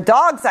after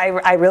dogs.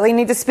 I really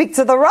need to speak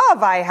to the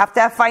Rav. I have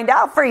to find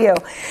out for you.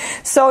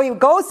 So he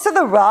goes to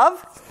the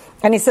Rav.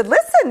 And he said,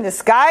 listen,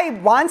 this guy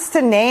wants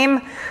to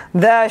name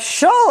the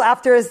shul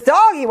after his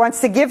dog. He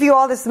wants to give you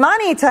all this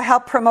money to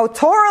help promote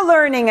Torah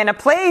learning in a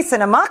place,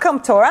 in a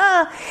makam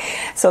Torah.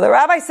 So the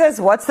rabbi says,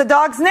 what's the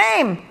dog's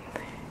name?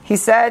 He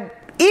said,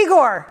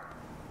 Igor.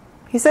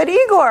 He said,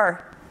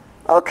 Igor.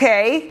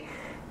 Okay.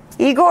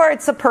 Igor,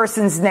 it's a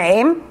person's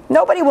name.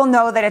 Nobody will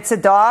know that it's a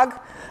dog.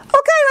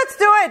 Okay, let's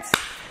do it.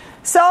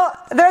 So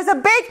there's a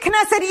Beit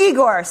Knesset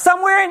Igor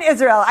somewhere in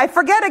Israel. I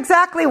forget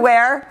exactly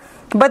where.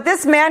 But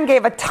this man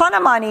gave a ton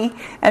of money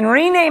and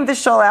renamed the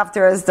shul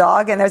after his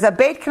dog, and there's a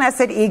Beit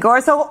Knesset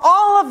Igor. So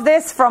all of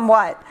this from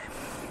what?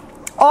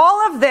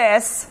 All of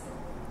this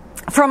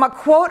from a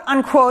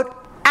quote-unquote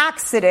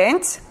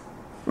accident,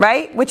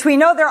 right? Which we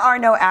know there are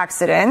no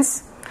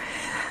accidents.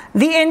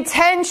 The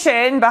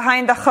intention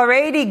behind the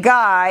Haredi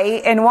guy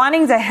in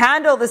wanting to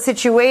handle the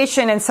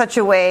situation in such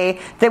a way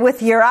that with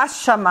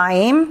Yiras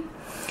Shamayim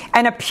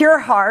and a pure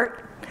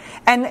heart,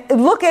 and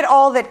look at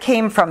all that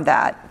came from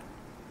that.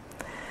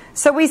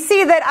 So we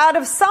see that out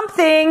of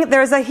something,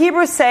 there's a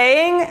Hebrew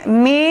saying,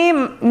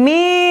 mi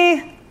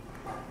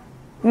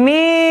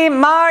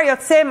mar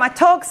yotze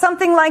matok,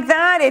 something like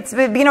that. It's,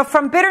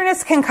 from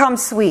bitterness can come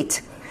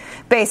sweet.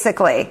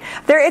 basically.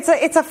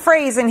 It's a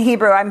phrase in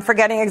Hebrew. I'm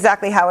forgetting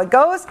exactly how it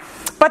goes.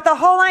 But the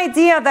whole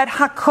idea that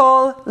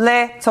hakol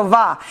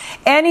letovah,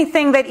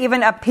 anything that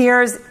even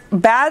appears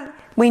bad,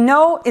 we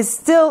know is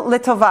still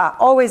letovah,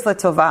 always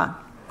letovah.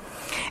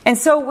 And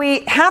so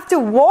we have to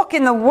walk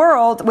in the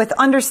world with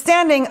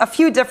understanding a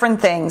few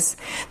different things.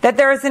 That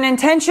there is an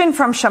intention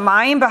from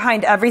Shamayim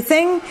behind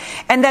everything,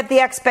 and that the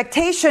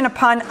expectation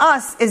upon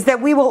us is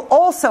that we will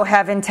also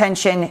have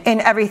intention in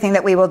everything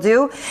that we will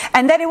do,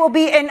 and that it will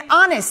be an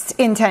honest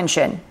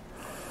intention.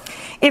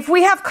 If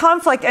we have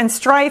conflict and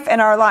strife in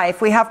our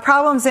life, we have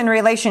problems in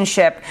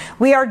relationship,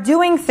 we are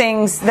doing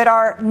things that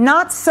are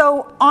not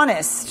so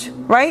honest,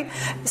 right?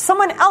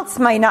 Someone else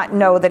might not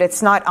know that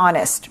it's not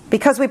honest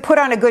because we put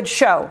on a good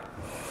show.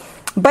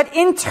 But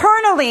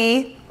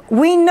internally,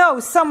 we know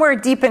somewhere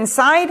deep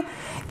inside,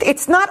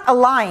 it's not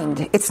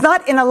aligned. It's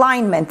not in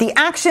alignment. The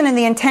action and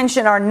the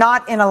intention are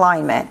not in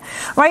alignment,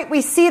 right? We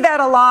see that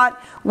a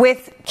lot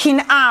with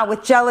kin'ah,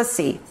 with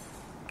jealousy.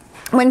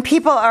 When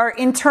people are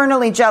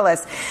internally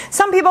jealous.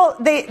 Some people,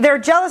 they're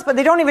jealous, but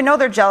they don't even know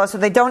they're jealous, or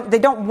they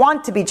don't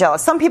want to be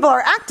jealous. Some people are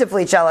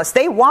actively jealous.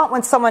 They want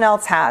what someone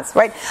else has,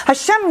 right?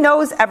 Hashem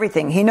knows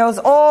everything. He knows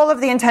all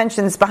of the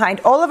intentions behind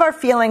all of our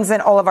feelings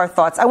and all of our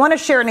thoughts. I want to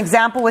share an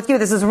example with you.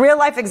 This is a real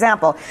life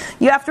example.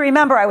 You have to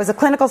remember, I was a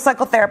clinical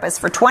psychotherapist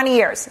for 20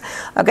 years.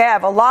 Okay, I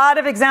have a lot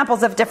of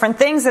examples of different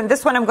things, and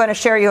this one I'm going to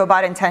share you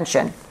about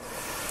intention.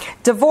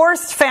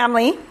 Divorced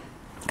family,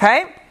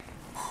 okay?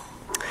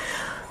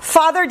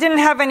 Father didn't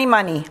have any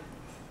money.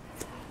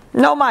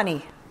 No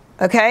money.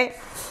 Okay?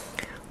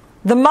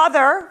 The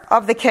mother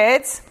of the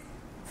kids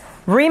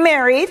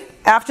remarried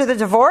after the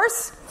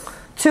divorce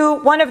to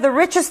one of the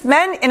richest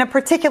men in a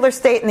particular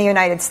state in the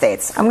United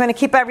States. I'm going to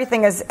keep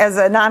everything as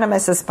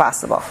anonymous as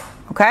possible.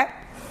 Okay?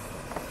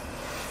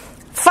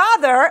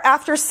 Father,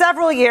 after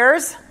several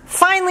years,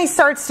 finally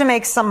starts to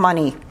make some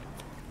money.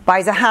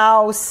 Buys a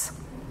house,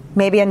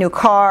 maybe a new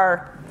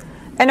car.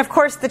 And of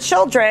course, the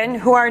children,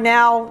 who are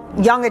now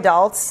young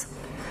adults,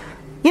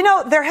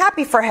 they're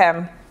happy for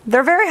him.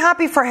 They're very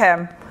happy for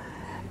him.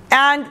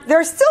 And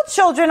there's still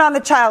children on the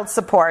child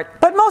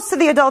support. But most of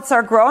the adults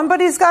are grown.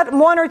 But he's got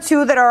one or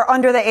two that are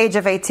under the age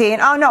of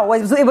 18. Oh, no,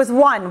 it was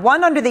one.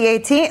 One under the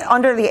age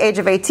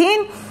of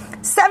 18,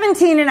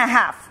 17 and a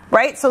half.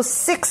 Right? So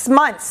 6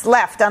 months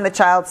left on the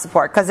child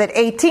support. Because at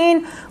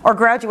 18 or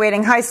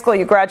graduating high school,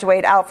 you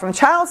graduate out from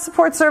child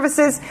support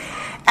services.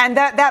 And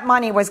that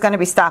money was going to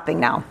be stopping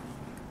now.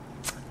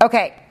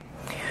 Okay.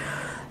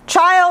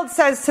 Child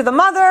says to the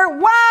mother,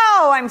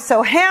 wow, I'm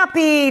so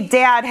happy.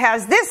 Dad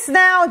has this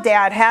now.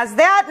 Dad has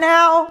that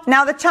now.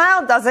 Now the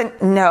child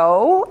doesn't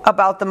know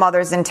about the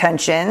mother's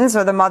intentions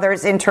or the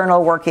mother's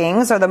internal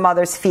workings or the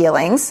mother's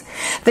feelings.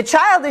 The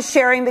child is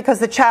sharing because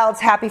the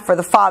child's happy for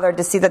the father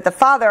to see that the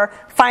father,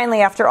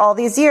 finally after all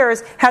these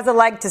years, has a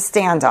leg to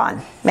stand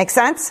on. Make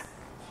sense?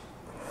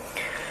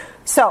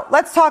 So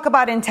let's talk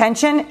about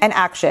intention and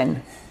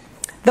action.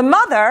 The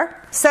mother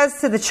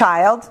says to the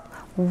child,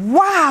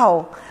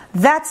 wow,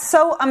 that's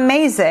so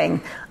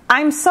amazing.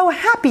 I'm so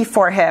happy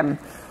for him.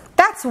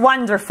 That's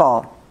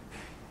wonderful.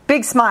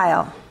 Big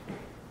smile.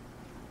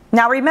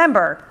 Now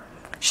remember,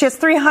 she has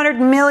 $300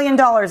 million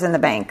in the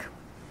bank.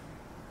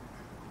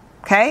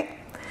 Okay?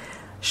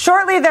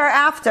 Shortly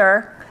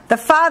thereafter, the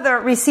father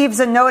receives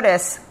a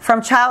notice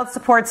from Child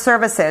Support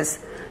Services.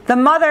 The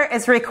mother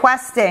is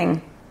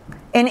requesting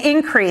an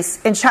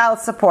increase in child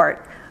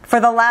support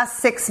for the last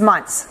 6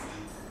 months.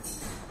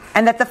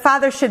 And that the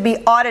father should be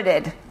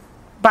audited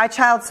by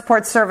Child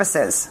Support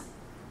Services.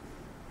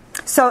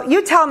 So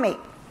you tell me,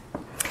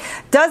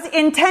 does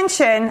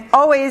intention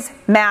always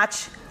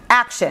match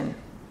action?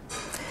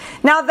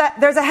 Now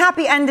there's a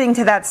happy ending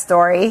to that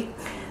story.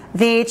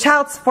 The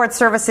Child Support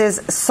Services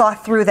saw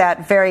through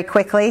that very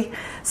quickly,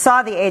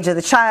 saw the age of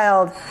the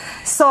child,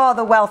 saw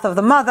the wealth of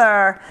the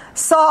mother,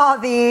 saw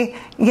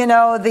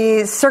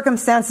the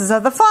circumstances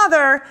of the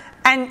father,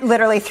 and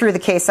literally threw the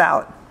case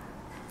out.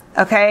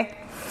 Okay?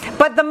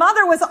 But the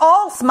mother was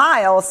all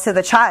smiles to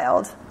the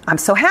child. I'm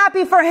so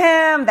happy for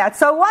him. That's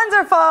so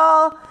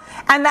wonderful.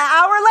 And an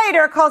hour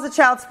later calls the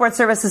Child Support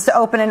Services to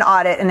open an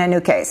audit in a new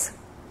case.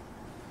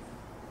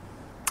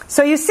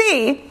 So you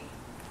see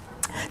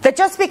that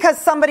just because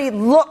somebody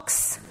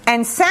looks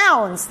and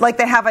sounds like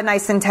they have a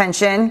nice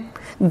intention,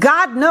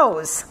 God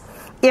knows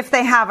if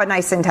they have a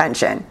nice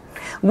intention.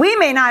 We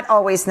may not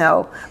always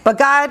know, but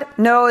God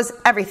knows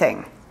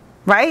everything.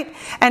 Right?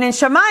 And in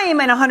Shamayim,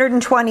 in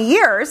 120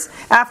 years,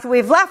 after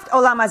we've left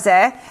Olam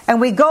Hazeh, and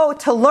we go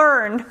to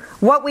learn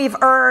what we've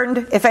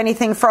earned, if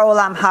anything, for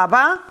Olam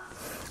Haba,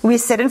 we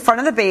sit in front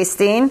of the Beis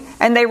Din,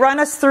 and they run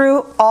us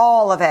through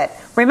all of it.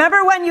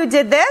 Remember when you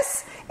did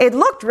this? It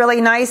looked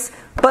really nice,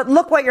 but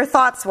look what your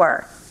thoughts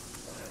were.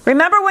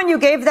 Remember when you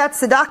gave that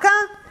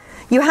tzedakah?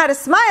 You had a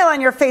smile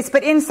on your face,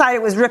 but inside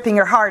it was ripping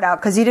your heart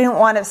out because you didn't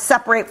want to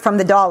separate from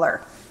the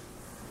dollar.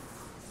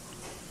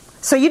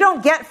 So you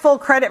don't get full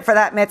credit for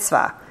that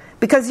mitzvah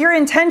because your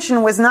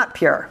intention was not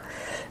pure.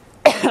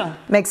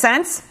 Make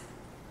sense?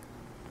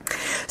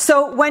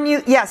 So when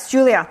you, yes,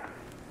 Julia.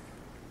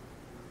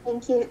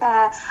 Thank you.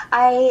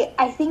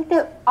 I think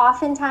that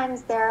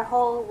oftentimes there are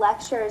whole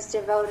lectures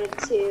devoted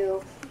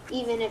to,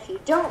 even if you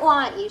don't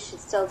want, you should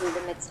still do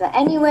the mitzvah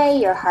anyway,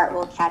 your heart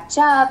will catch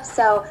up.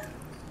 So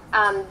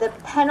the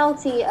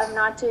penalty of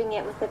not doing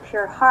it with a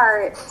pure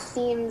heart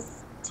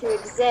seems to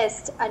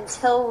exist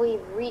until we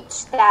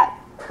reach that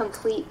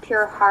complete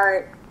pure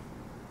heart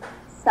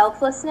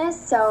selflessness.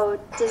 So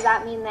does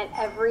that mean that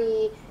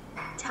every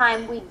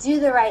time we do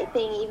the right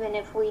thing, even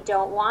if we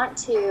don't want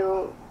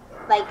to,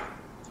 like,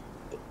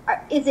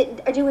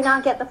 or do we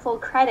not get the full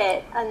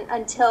credit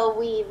until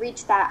we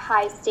reach that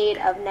high state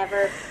of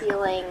never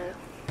feeling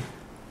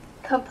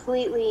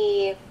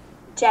completely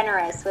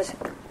generous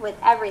with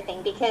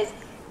everything? Because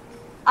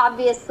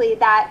obviously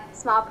that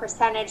small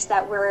percentage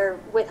that we're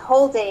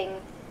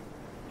withholding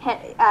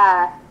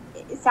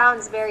it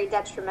sounds very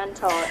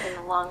detrimental in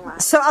the long run.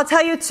 So I'll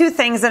tell you two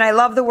things, and I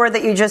love the word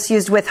that you just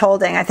used,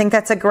 withholding. I think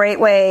that's a great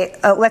way.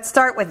 Let's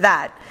start with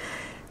that.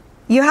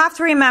 You have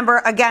to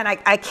remember, again,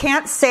 I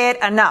can't say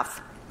it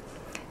enough.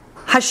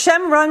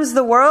 Hashem runs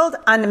the world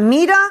on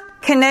mida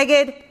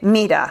keneged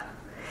mida.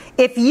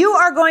 If you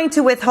are going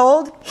to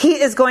withhold,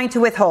 He is going to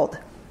withhold.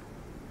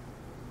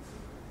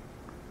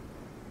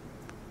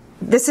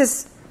 This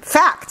is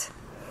fact,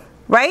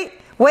 right?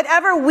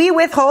 Whatever we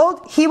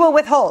withhold, He will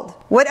withhold.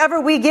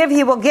 Whatever we give,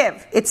 He will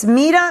give. It's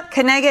mida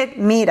keneged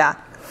mida.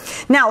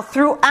 Now,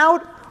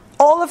 throughout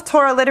all of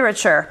Torah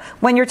literature,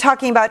 when you're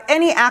talking about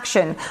any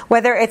action,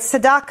 whether it's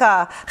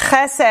tzedakah,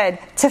 chesed,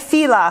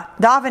 tefillah,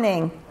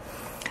 davening,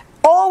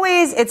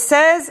 always it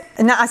says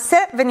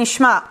na'aseh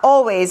v'nishma,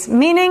 always,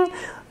 meaning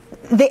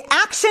the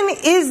action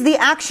is the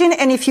action,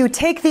 and if you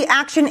take the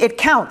action, it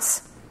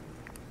counts.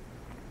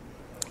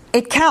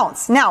 It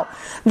counts. Now,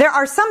 there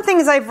are some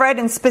things I've read,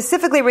 and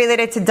specifically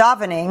related to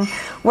davening,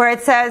 where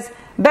it says,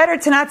 better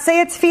to not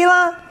say a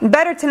tefillah,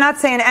 better to not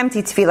say an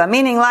empty tefillah,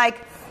 meaning like,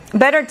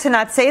 better to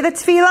not say the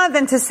tefillah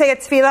than to say a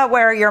tefillah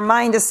where your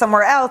mind is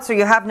somewhere else, or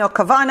you have no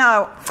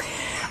kavanah.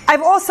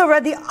 I've also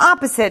read the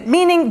opposite,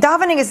 meaning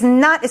davening is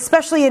not,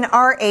 especially in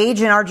our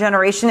age, in our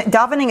generation,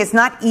 davening is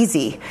not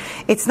easy.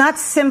 It's not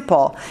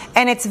simple.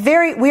 And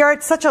we are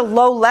at such a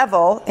low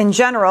level in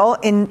general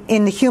in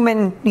the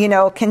human,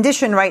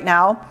 condition right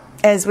now,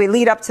 as we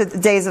lead up to the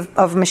days of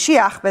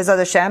Mashiach, Be'ezrat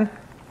Hashem,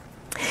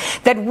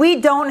 that we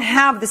don't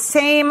have the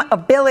same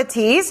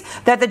abilities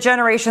that the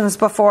generations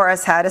before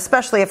us had,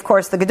 especially, of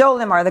course, the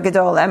Gedolim are the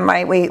Gedolim,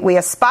 right? We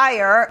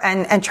aspire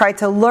and try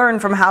to learn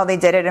from how they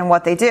did it and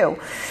what they do.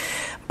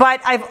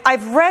 But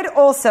I've read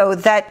also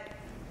that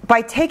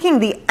by taking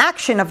the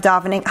action of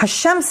davening,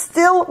 Hashem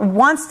still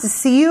wants to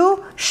see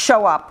you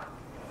show up.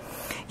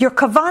 Your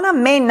kavanah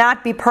may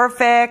not be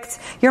perfect.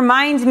 Your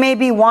mind may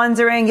be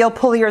wandering. You'll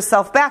pull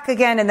yourself back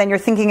again, and then you're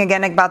thinking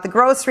again about the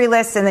grocery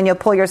list, and then you'll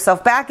pull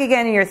yourself back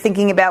again, and you're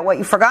thinking about what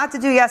you forgot to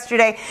do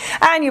yesterday,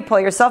 and you pull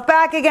yourself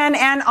back again,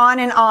 and on,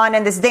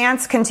 and this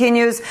dance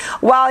continues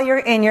while you're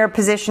in your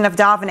position of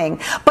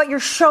davening. But you're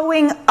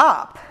showing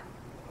up.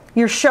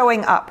 You're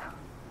showing up.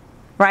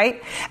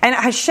 Right? And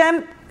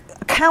Hashem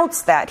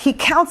counts that. He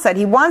counts that.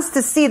 He wants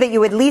to see that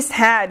you at least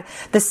had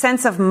the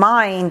sense of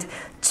mind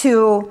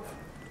to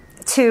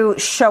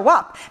show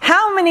up.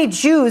 How many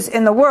Jews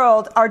in the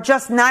world are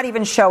just not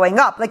even showing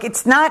up? Like,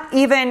 it's not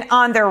even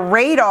on their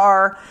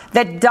radar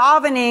that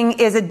davening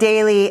is a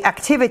daily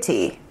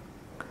activity.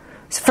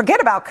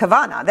 Forget about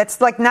kavanah.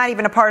 That's like not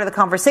even a part of the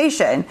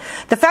conversation.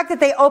 The fact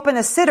that they open a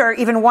siddur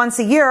even once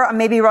a year,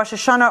 maybe Rosh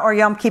Hashanah or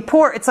Yom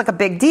Kippur, it's like a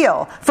big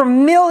deal for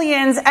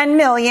millions and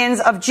millions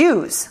of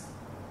Jews.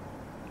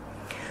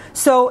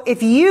 So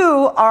if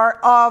you are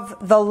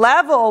of the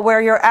level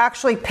where you're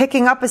actually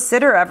picking up a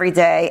siddur every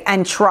day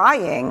and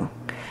trying,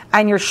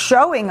 and you're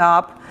showing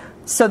up,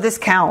 so this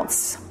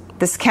counts.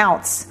 This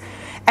counts.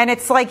 And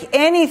it's like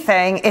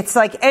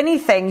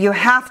anything, you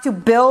have to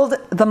build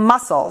the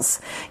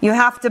muscles. You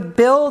have to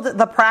build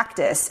the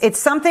practice. It's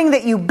something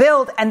that you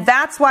build, and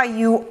that's why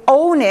you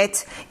own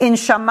it in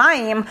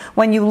Shamayim.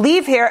 When you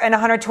leave here in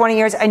 120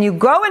 years and you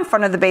go in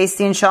front of the Beis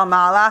Din Shel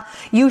Ma'ala,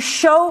 you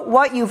show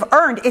what you've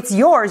earned. It's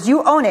yours.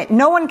 You own it.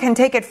 No one can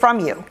take it from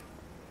you.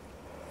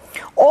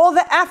 All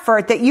the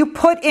effort that you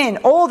put in,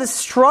 all the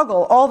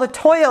struggle, all the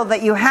toil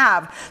that you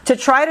have to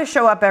try to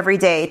show up every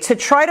day, to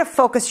try to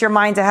focus your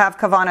mind to have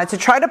kavanah, to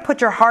try to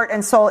put your heart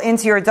and soul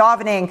into your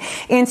davening,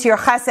 into your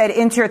chesed,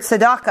 into your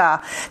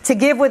tzedakah, to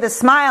give with a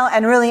smile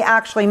and really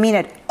actually mean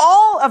it.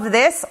 All of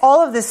this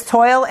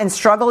toil and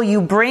struggle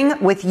you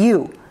bring with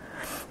you,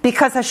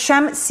 because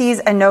Hashem sees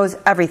and knows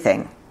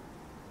everything.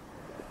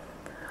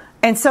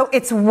 And so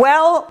it's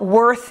well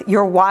worth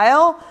your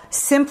while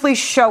simply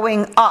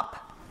showing up.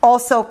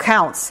 Also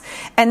counts.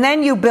 And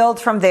then you build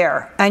from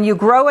there, and you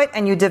grow it,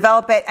 and you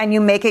develop it, and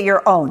you make it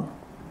your own.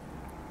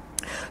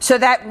 So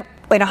that in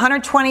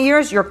 120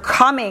 years, you're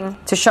coming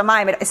to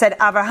Shamayim. It said,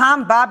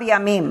 Avraham ba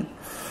biyamim.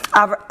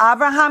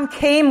 Avraham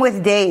came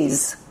with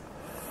days,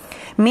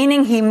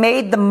 meaning he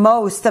made the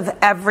most of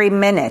every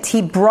minute.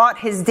 He brought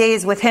his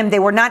days with him. They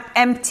were not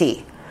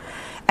empty.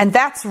 And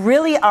that's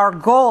really our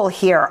goal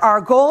here.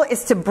 Our goal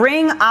is to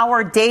bring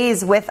our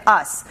days with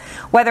us.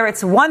 Whether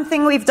it's one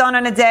thing we've done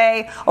in a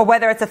day, or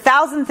whether it's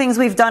 1,000 things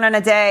we've done in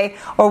a day,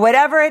 or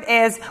whatever it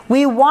is,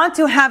 we want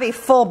to have a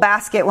full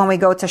basket when we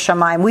go to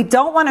Shamayim. We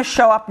don't want to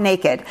show up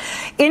naked.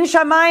 In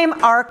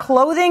Shamayim, our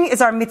clothing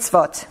is our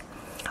mitzvot.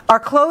 Our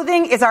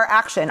clothing is our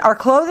action. Our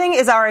clothing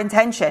is our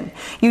intention.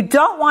 You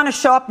don't want to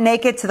show up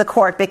naked to the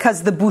court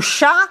because the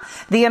busha,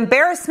 the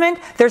embarrassment,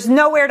 there's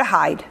nowhere to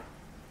hide.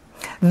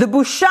 The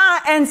busha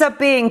ends up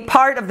being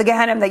part of the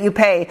Gehenna that you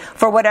pay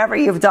for whatever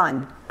you've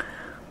done.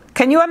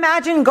 Can you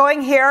imagine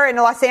going here in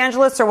Los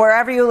Angeles or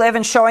wherever you live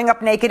and showing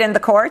up naked in the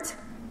court?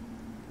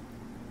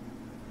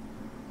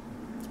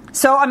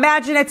 So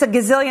imagine it's a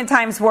gazillion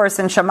times worse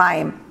in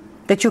Shamayim,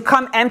 that you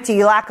come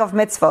empty, lack of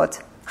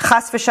mitzvot.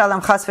 Chas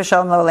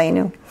v'shalom lo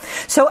leinu.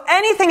 So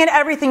anything and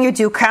everything you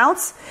do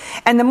counts,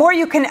 and the more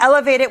you can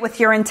elevate it with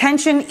your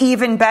intention,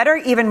 even better,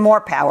 even more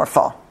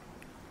powerful.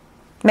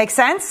 Make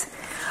sense?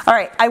 All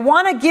right, I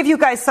want to give you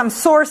guys some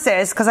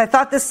sources because I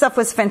thought this stuff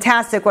was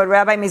fantastic. What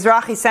Rabbi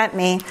Mizrahi sent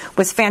me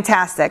was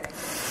fantastic.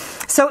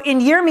 So in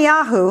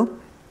Yirmiyahu,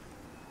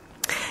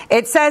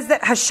 it says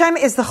that Hashem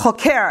is the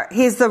choker.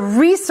 He is the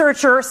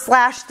researcher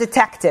 /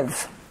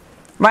 detective.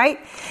 Right?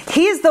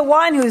 He's the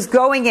one who's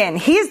going in.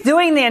 He's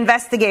doing the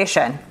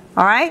investigation.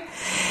 All right?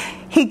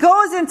 He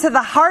goes into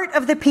the heart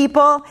of the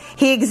people.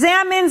 He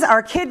examines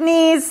our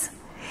kidneys.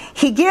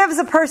 He gives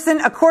a person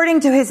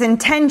according to his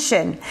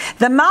intention.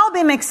 The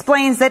Malbim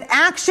explains that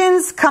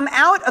actions come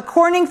out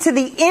according to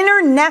the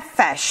inner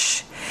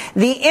nefesh.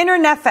 The inner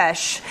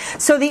nefesh.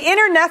 So the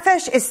inner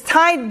nefesh is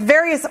tied to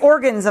various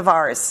organs of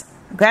ours.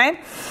 Okay?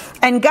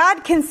 And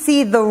God can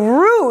see the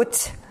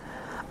root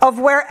of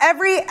where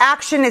every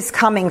action is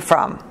coming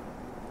from.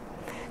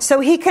 So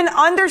he can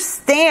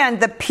understand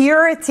the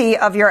purity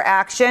of your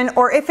action,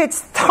 or if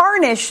it's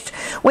tarnished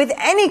with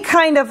any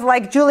kind of,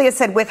 like Julia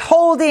said,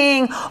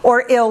 withholding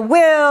or ill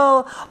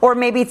will, or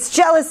maybe it's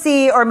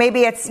jealousy, or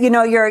maybe it's,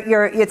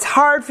 it's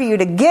hard for you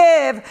to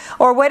give,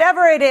 or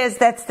whatever it is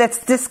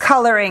that's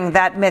discoloring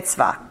that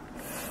mitzvah.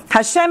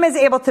 Hashem is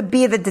able to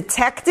be the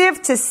detective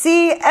to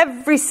see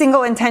every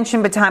single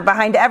intention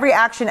behind every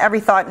action, every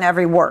thought, and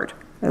every word.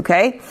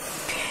 Okay?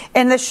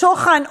 In the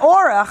Shulchan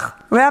Aruch,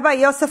 Rabbi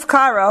Yosef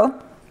Karo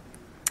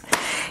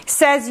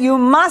says you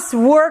must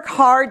work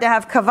hard to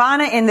have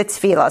kavana in the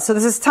tefillah. So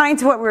this is tying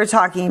to what we were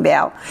talking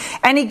about.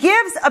 And he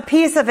gives a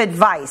piece of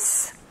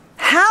advice.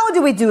 How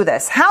do we do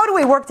this? How do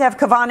we work to have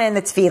kavana in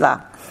the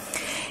tefillah?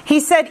 He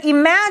said,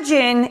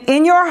 imagine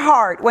in your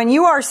heart, when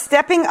you are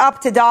stepping up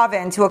to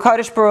daven to a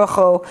Kodesh Baruch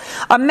Hu,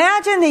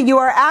 imagine that you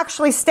are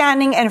actually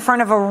standing in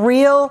front of a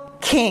real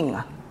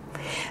king.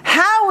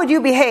 How would you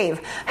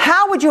behave?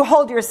 How would you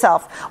hold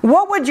yourself?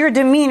 What would your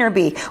demeanor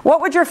be? What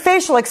would your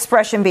facial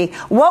expression be?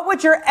 What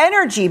would your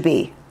energy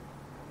be?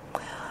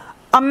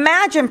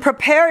 Imagine,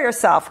 prepare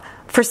yourself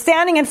for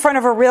standing in front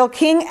of a real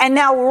king, and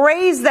now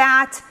raise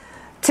that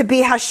to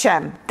be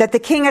Hashem. That the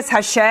king is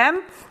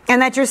Hashem,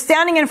 and that you're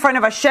standing in front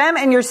of Hashem,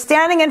 and you're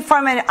standing in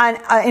front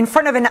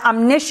of an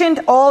omniscient,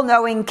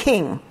 all-knowing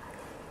king.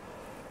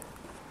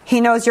 He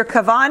knows your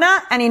kavana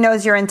and he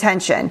knows your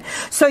intention.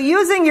 So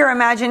using your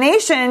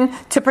imagination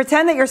to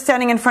pretend that you're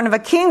standing in front of a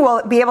king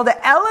will be able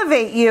to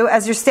elevate you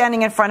as you're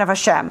standing in front of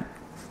Hashem.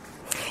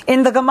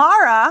 In the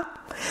Gemara,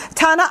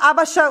 Tana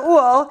Abba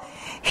Shaul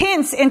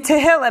hints in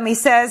Tehillim, he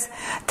says,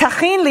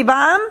 Tachin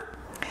libam,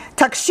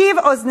 takshiv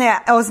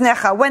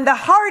oznecha. When the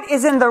heart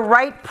is in the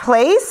right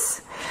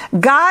place,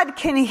 God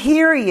can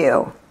hear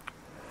you.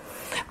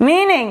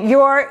 Meaning,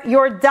 your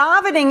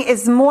davening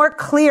is more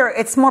clear,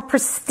 it's more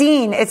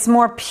pristine, it's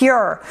more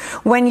pure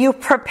when you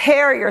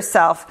prepare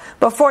yourself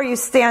before you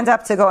stand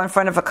up to go in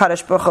front of a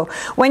Kadosh Baruch Hu.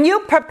 When you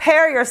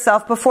prepare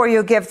yourself before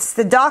you give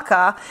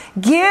tzedakah,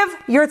 give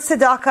your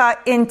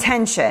tzedakah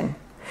intention.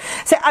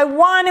 Say, I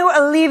want to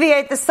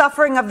alleviate the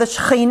suffering of the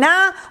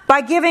Shekhinah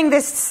by giving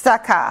this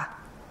tzedakah.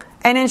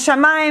 And in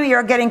Shamayim,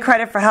 you're getting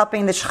credit for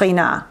helping the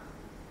Shekhinah.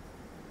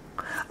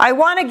 I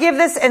want to give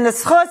this in the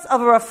schus of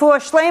a refuah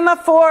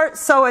shlema for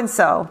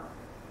so-and-so.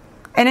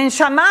 And in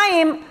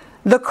Shamayim,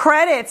 the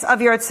credits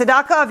of your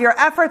tzedakah, of your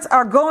efforts,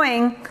 are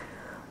going,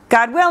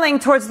 God willing,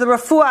 towards the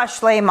refuah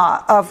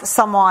shlema of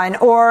someone,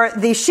 or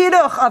the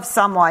shidduch of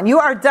someone. You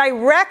are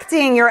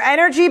directing your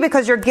energy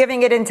because you're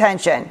giving it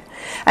intention.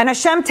 And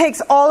Hashem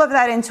takes all of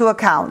that into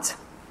account.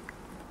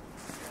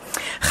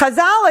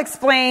 Chazal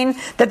explain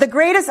that the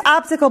greatest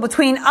obstacle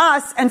between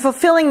us and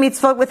fulfilling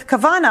mitzvot with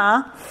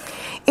kavanah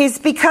is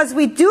because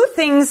we do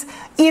things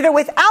either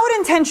without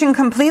intention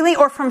completely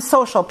or from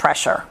social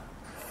pressure.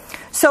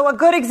 So a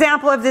good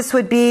example of this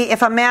would be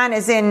if a man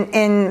is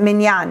in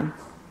minyan,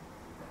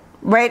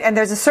 right? And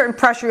there's a certain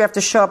pressure you have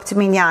to show up to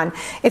minyan.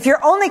 If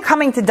you're only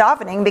coming to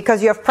davening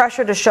because you have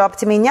pressure to show up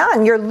to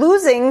minyan, you're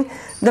losing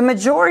the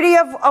majority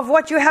of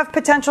what you have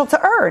potential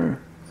to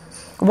earn.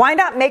 Why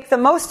not make the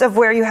most of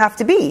where you have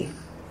to be,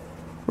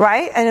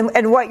 right?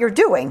 And what you're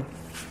doing.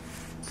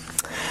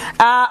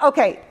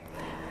 Okay.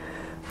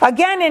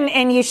 Again,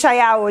 in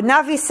Yeshayahu,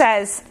 Navi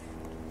says,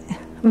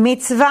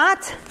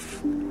 "Mitzvat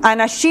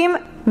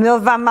anashim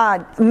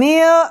Melvmada,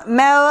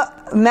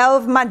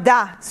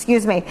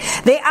 excuse me.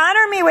 They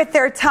honor me with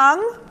their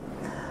tongue,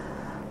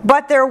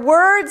 but their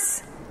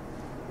words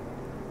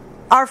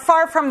are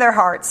far from their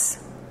hearts.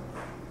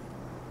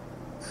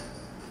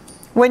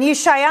 When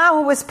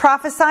Yeshayahu was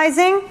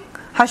prophesying,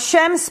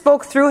 Hashem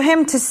spoke through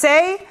him to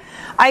say,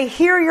 I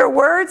hear your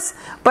words,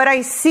 but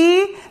I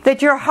see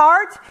that your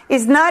heart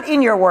is not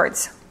in your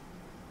words.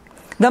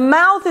 The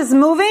mouth is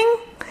moving,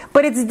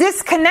 but it's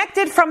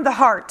disconnected from the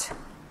heart.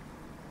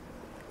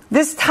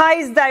 This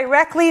ties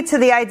directly to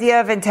the idea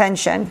of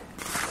intention.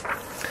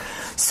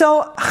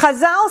 So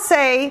Chazal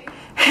say,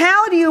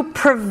 how do you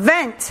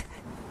prevent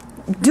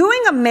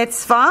doing a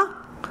mitzvah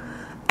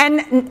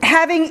and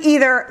having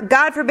either,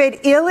 God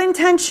forbid, ill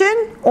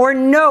intention or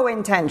no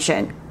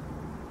intention?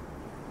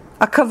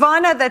 A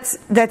kavana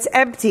that's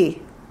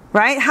empty,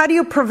 right? How do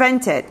you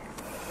prevent it?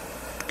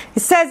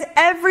 It says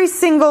every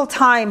single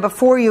time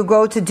before you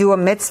go to do a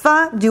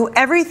mitzvah, do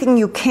everything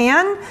you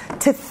can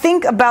to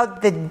think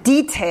about the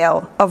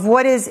detail of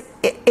what is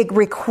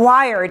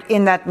required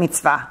in that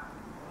mitzvah.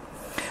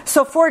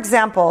 So, for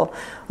example,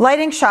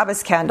 lighting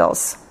Shabbos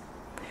candles.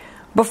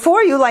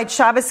 Before you light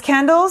Shabbos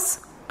candles,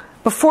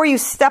 before you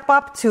step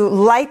up to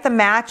light the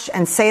match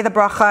and say the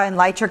bracha and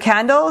light your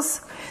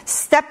candles,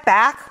 step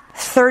back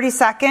 30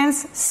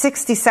 seconds,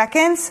 60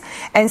 seconds,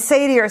 and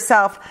say to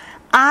yourself,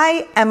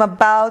 I am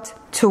about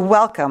to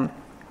welcome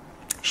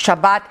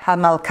Shabbat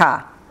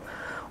HaMalkah.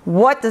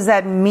 What does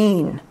that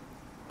mean?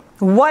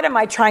 What am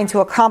I trying to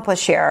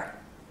accomplish here?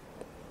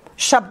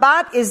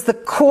 Shabbat is the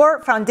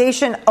core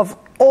foundation of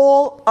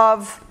all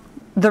of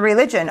the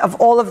religion, of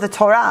all of the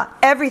Torah.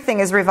 Everything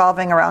is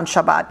revolving around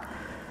Shabbat.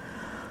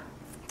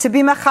 To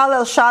be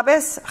Mechalel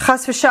Shabbos,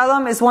 Chas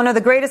v'Shalom, is one of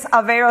the greatest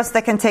averos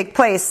that can take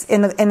place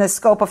in the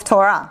scope of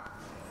Torah.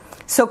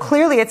 So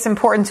clearly it's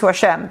important to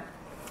Hashem.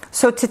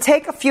 So to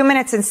take a few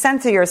minutes and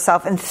center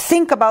yourself and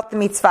think about the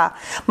mitzvah.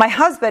 My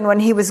husband, when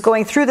he was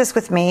going through this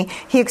with me,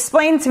 he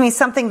explained to me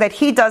something that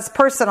he does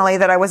personally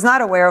that I was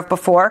not aware of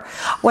before,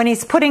 when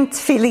he's putting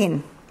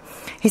tefillin.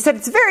 He said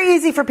it's very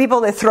easy for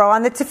people to throw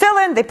on the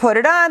tefillin, they put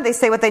it on, they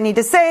say what they need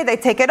to say, they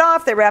take it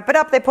off, they wrap it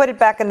up, they put it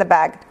back in the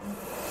bag.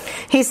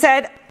 He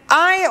said,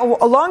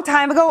 a long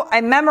time ago, I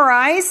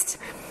memorized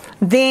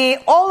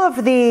all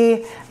of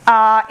the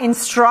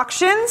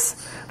instructions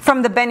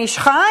from the Ben Ish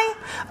Chai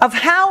of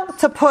how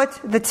to put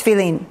the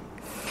tefillin.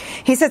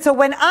 He said, so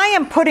when I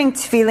am putting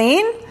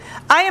tefillin,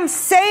 I am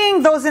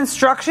saying those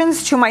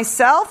instructions to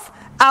myself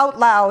out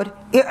loud,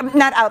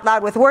 not out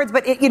loud with words,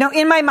 but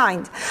in my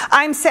mind.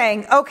 I'm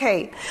saying,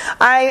 okay,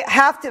 I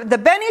have to, the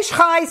Ben Ish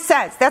Chai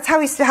says, that's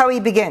how he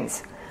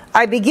begins.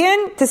 I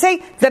begin to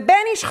say, the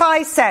Ben Ish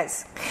Chai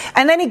says.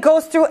 And then he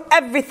goes through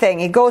everything.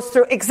 He goes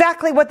through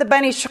exactly what the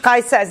Ben Ish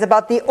Chai says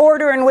about the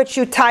order in which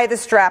you tie the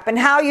strap and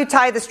how you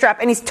tie the strap.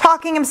 And he's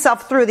talking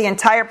himself through the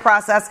entire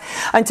process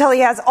until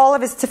he has all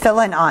of his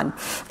tefillin on.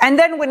 And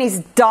then when he's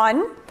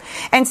done,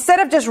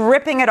 instead of just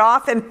ripping it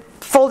off and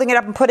folding it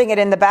up and putting it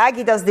in the bag,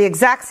 he does the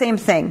exact same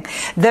thing.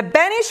 The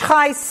Ben Ish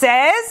Chai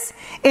says,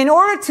 in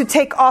order to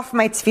take off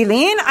my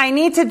tefillin, I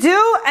need to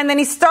do, and then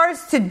he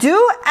starts to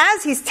do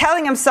as he's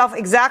telling himself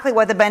exactly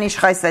what the Ben Ish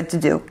Chai said to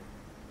do.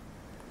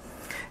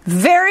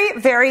 Very,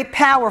 very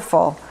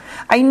powerful.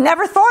 I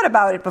never thought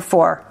about it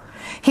before.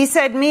 He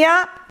said,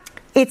 Mia,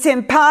 it's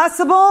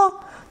impossible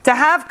to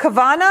have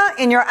kavana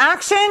in your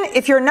action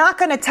if you're not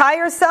going to tie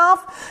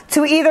yourself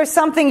to either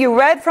something you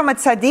read from a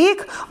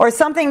tzaddik or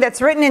something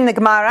that's written in the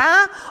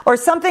Gemara or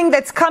something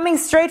that's coming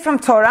straight from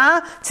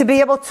Torah, to be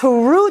able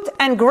to root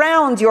and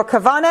ground your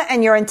kavana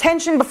and your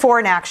intention before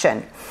an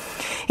action.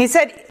 He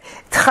said,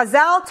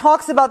 Chazal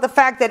talks about the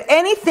fact that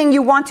anything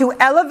you want to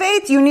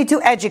elevate, you need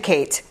to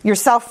educate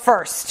yourself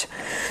first.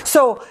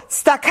 So,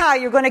 tzedakah,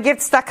 you're going to give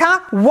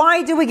tzedakah.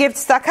 Why do we give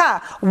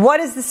tzedakah? What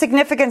is the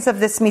significance of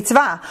this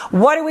mitzvah?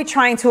 What are we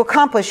trying to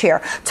accomplish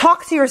here?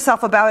 Talk to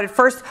yourself about it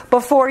first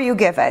before you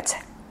give it.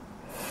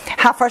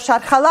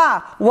 Hafrashat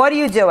challah, what are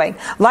you doing?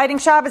 Lighting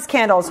Shabbos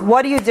candles,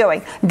 what are you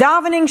doing?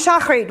 Davening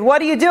shachrit, what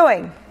are you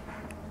doing?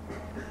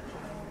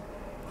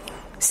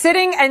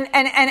 Sitting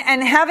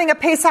and having a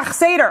Pesach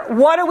Seder.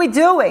 What are we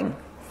doing?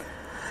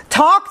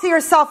 Talk to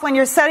yourself when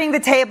you're setting the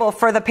table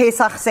for the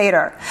Pesach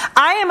Seder.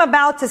 I am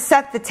about to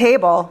set the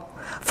table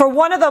for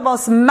one of the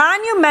most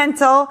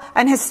monumental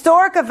and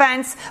historic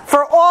events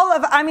for all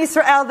of Am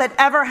Yisrael that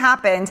ever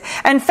happened.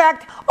 In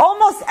fact,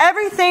 almost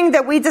everything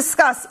that we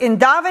discuss in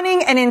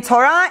davening and in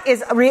Torah is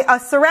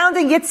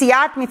surrounding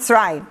Yetziat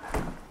Mitzrayim.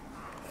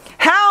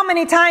 How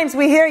many times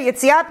we hear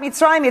Yetziat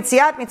Mitzrayim,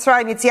 Yetziat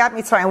Mitzrayim, Yetziat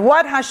Mitzrayim.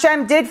 What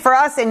Hashem did for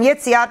us in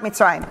Yetziat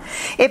Mitzrayim.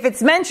 If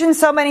it's mentioned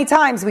so many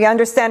times, we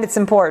understand it's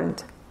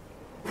important.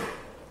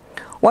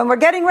 When we're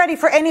getting ready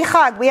for any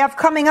Chag, we have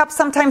coming up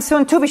sometime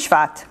soon Tu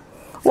B'Shvat.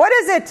 What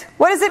is it?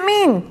 What does it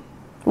mean?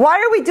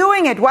 Why are we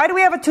doing it? Why do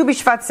we have a Tu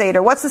B'Shvat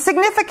Seder? What's the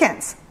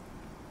significance?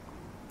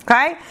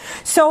 Okay?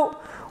 So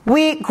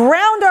we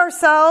ground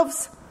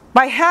ourselves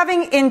by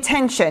having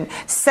intention,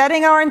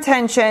 setting our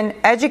intention,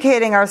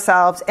 educating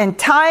ourselves, and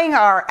tying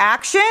our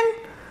action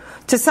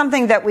to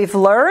something that we've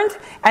learned,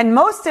 and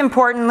most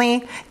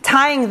importantly,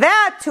 tying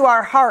that to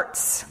our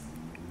hearts.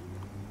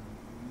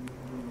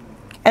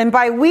 And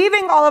by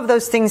weaving all of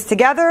those things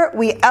together,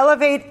 we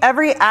elevate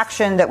every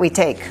action that we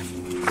take.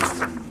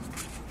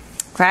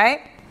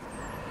 Right?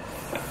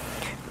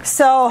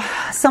 So,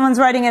 someone's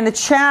writing in the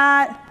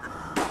chat,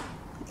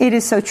 it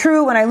is so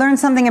true. When I learn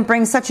something, it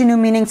brings such a new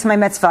meaning to my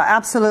mitzvah.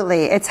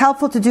 Absolutely. It's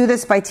helpful to do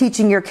this by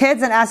teaching your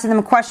kids and asking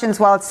them questions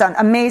while it's done.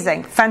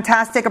 Amazing.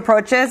 Fantastic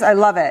approaches. I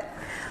love it.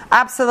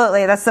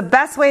 Absolutely. That's the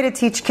best way to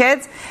teach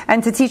kids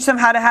and to teach them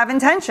how to have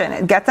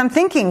intention. Get them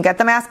thinking. Get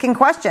them asking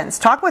questions.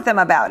 Talk with them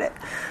about it.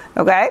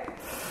 Okay?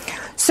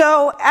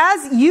 So,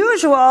 as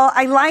usual,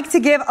 I like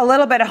to give a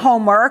little bit of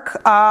homework.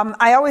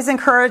 I always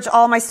encourage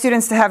all my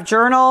students to have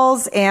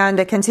journals and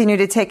to continue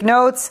to take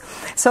notes.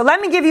 So let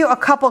me give you a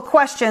couple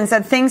questions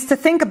and things to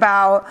think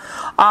about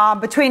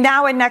between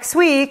now and next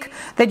week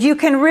that you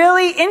can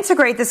really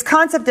integrate this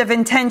concept of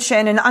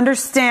intention and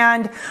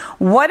understand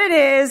what it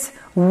is,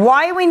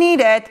 why we need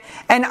it,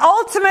 and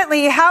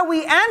ultimately how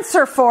we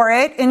answer for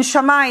it in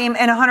Shamayim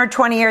in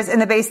 120 years in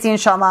the Beis Din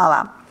Shel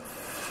Ma'ala.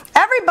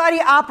 Everybody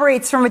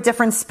operates from a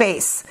different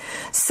space.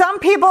 Some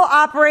people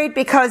operate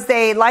because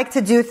they like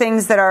to do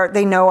things that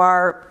they know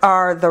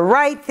are the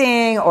right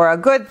thing or a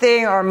good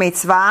thing or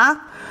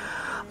mitzvah.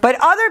 But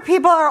other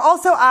people are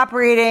also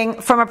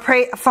operating from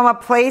a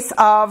place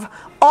of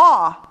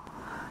awe.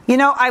 You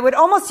know, I would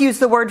almost use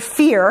the word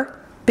fear,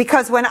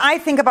 because when I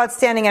think about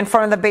standing in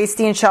front of the Beis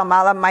Din Shel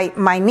Ma'ala,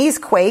 my knees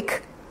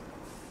quake,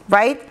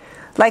 right?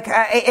 Like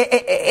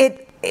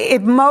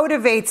it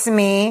motivates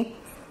me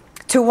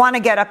to want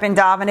to get up and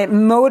daven. It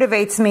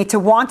motivates me to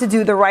want to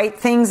do the right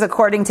things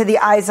according to the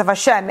eyes of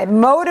Hashem. It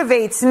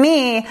motivates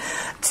me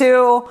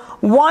to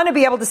want to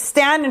be able to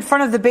stand in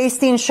front of the Beis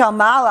Din Shel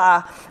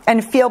Ma'ala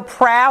and feel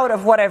proud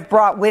of what I've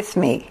brought with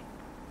me.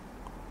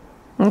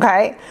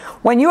 Okay?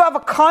 When you have a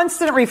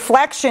constant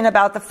reflection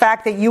about the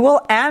fact that you will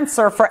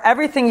answer for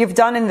everything you've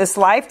done in this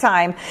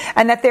lifetime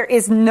and that there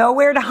is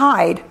nowhere to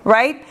hide,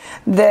 right?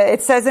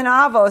 It says in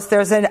Avos,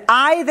 there's an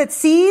eye that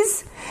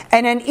sees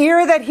and an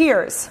ear that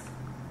hears.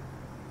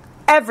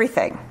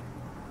 Everything.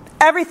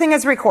 Everything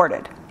is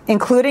recorded,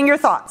 including your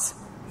thoughts.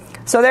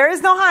 So there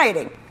is no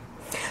hiding.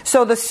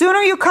 So the sooner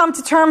you come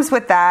to terms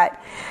with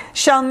that,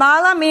 Shel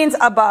Ma'ala means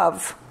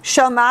above.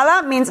 Shel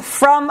Ma'ala means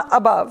from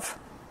above.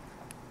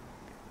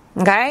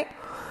 Okay?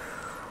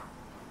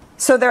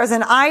 So there's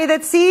an eye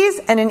that sees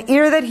and an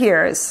ear that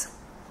hears.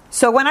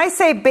 So when I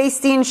say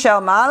Beis Din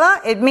Shel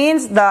Ma'ala, it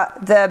means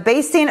the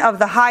Beis Din of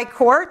the High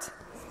Court,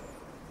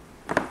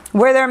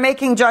 where they're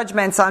making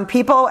judgments on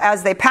people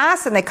as they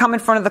pass and they come in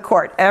front of the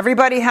court.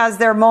 Everybody has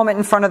their moment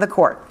in front of the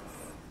court.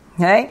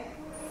 Okay?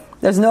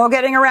 There's no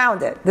getting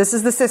around it. This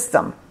is the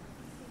system.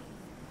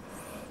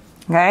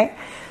 Okay?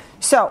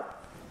 So,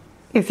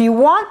 if you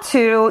want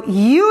to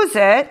use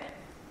it,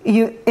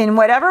 in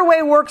whatever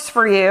way works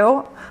for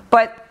you,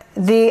 but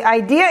the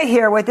idea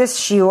here with this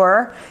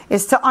shiur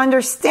is to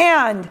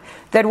understand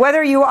that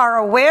whether you are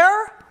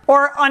aware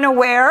or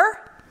unaware,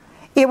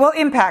 it will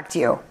impact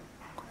you.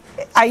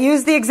 I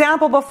used the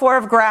example before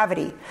of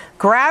gravity.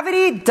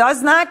 Gravity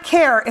does not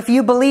care if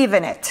you believe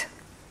in it.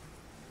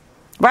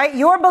 Right?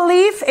 Your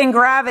belief in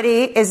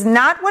gravity is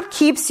not what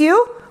keeps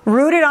you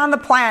rooted on the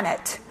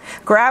planet.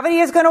 Gravity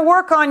is going to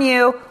work on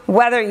you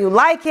whether you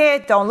like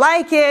it, don't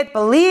like it,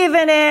 believe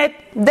in it.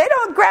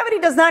 Gravity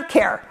does not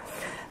care.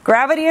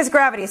 Gravity is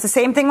gravity. It's the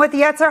same thing with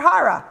the Yetzer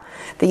Hara.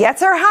 The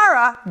Yetzer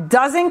Hara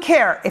doesn't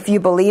care if you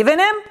believe in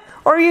him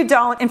or you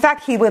don't. In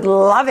fact, he would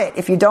love it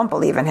if you don't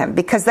believe in him,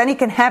 because then he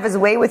can have his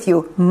way with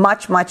you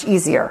much, much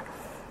easier.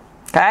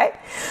 Okay?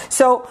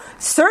 So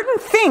certain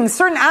things,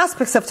 certain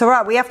aspects of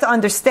Torah we have to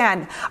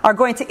understand are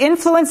going to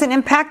influence and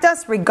impact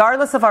us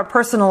regardless of our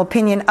personal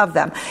opinion of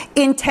them.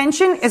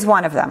 Intention is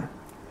one of them.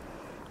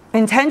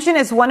 Intention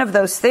is one of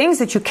those things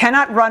that you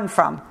cannot run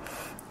from.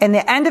 In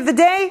the end of the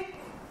day,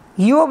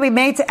 you will be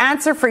made to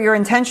answer for your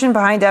intention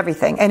behind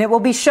everything, and it will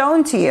be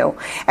shown to you.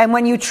 And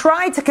when you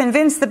try to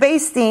convince the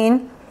Beis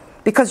Din,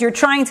 because you're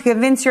trying to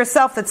convince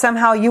yourself that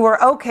somehow you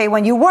were okay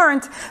when you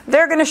weren't,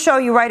 they're going to show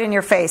you right in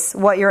your face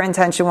what your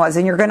intention was,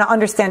 and you're going to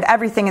understand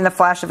everything in the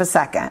flash of a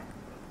second.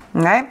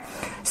 Okay?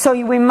 So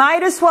we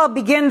might as well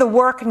begin the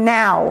work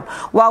now,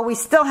 while we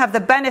still have the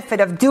benefit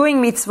of doing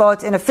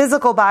mitzvot in a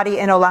physical body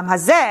in Olam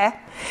Hazeh,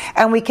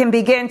 and we can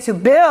begin to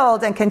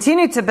build and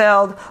continue to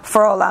build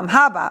for Olam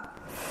Haba.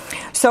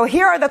 So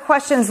here are the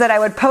questions that I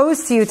would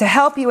pose to you to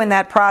help you in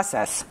that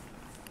process.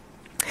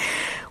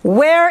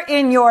 Where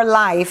in your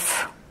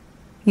life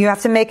you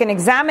have to make an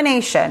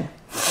examination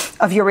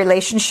of your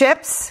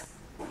relationships,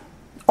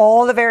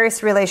 all the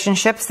various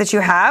relationships that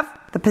you have,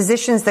 the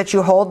positions that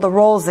you hold, the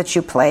roles that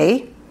you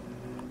play,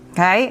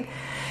 okay,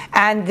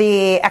 and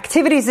the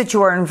activities that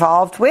you are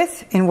involved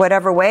with in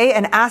whatever way,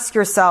 and ask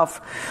yourself,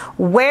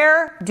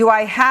 where do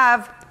I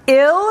have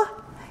ill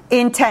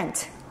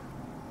intent?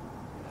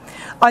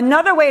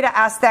 Another way to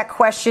ask that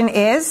question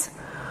is,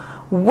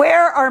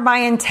 where are my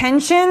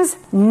intentions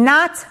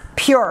not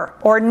pure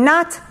or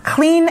not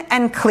clean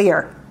and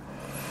clear?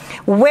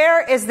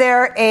 Where is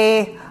there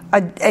a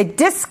a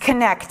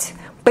disconnect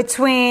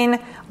between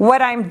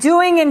what I'm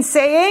doing and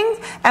saying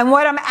and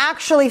what I'm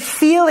actually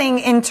feeling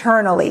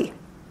internally.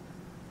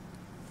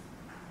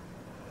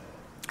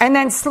 And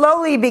then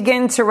slowly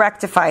begin to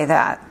rectify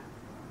that.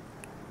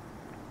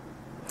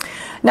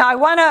 Now I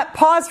want to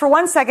pause for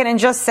 1 second and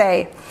just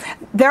say,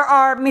 there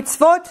are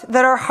mitzvot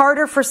that are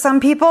harder for some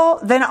people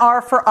than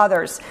are for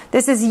others.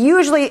 This is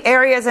usually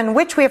areas in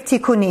which we have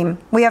tikkunim.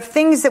 We have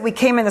things that we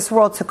came in this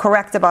world to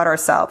correct about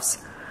ourselves.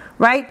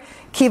 Right?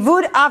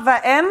 Kivud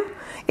ava'em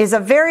is a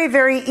very,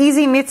 very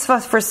easy mitzvah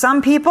for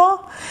some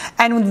people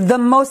and the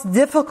most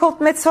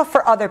difficult mitzvah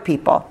for other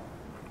people.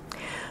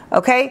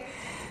 Okay?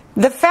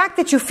 The fact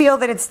that you feel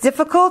that it's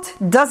difficult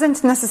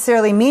doesn't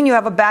necessarily mean you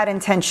have a bad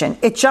intention.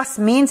 It just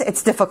means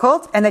it's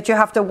difficult and that you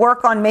have to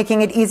work on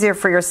making it easier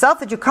for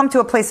yourself, that you come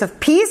to a place of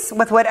peace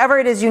with whatever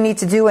it is you need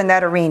to do in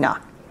that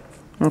arena.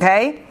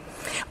 Okay?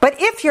 But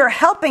if you're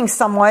helping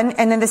someone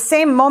and in the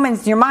same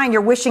moment in your mind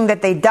you're wishing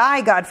that they die,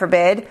 God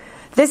forbid,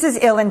 this is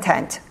ill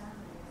intent.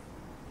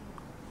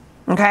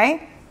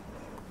 Okay?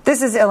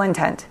 This is ill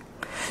intent.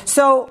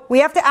 So we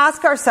have to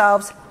ask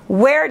ourselves,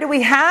 where do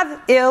we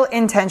have ill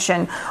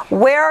intention?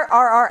 Where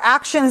are our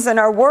actions and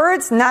our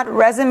words not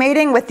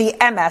resonating with the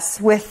emes,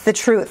 with the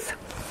truth?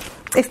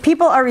 If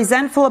people are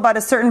resentful about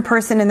a certain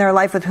person in their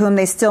life with whom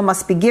they still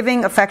must be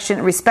giving,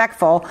 affectionate,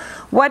 respectful,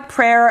 what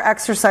prayer or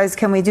exercise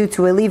can we do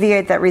to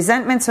alleviate that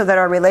resentment so that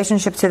our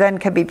relationship to them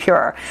can be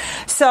pure?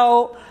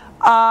 So,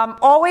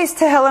 always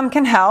Tehillim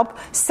can help,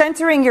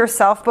 centering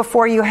yourself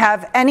before you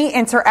have any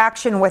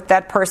interaction with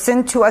that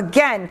person to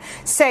again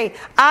say,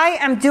 I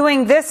am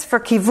doing this for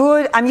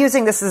kivud. I'm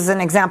using this as an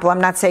example.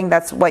 I'm not saying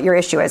that's what your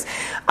issue is.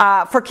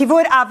 For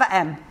kivud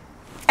ava'em.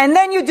 And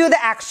then you do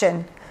the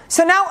action.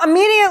 So now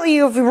immediately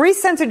you've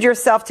recentered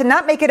yourself to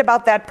not make it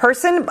about that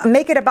person,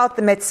 make it about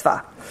the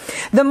mitzvah.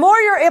 The more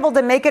you're able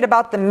to make it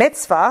about the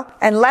mitzvah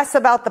and less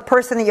about the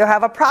person that you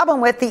have a problem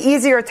with, the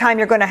easier time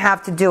you're going to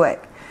have to do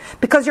it.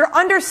 Because you're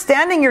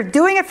understanding you're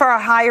doing it for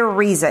a higher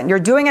reason. You're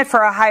doing it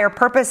for a higher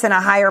purpose and a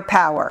higher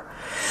power.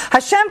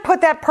 Hashem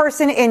put that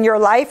person in your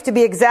life to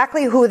be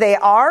exactly who they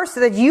are so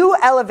that you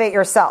elevate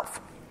yourself.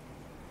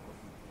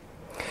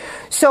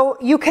 So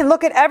you can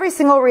look at every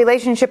single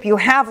relationship you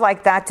have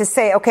like that to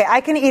say, okay,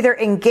 I can either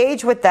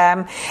engage with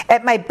them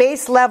at my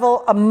base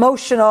level,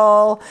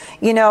 emotional,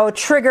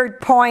 triggered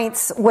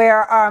points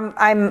where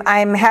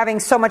I'm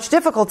having so much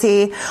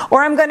difficulty,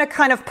 or I'm going to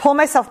kind of pull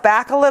myself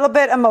back a little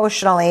bit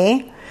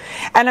emotionally,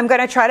 and I'm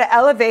going to try to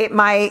elevate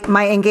my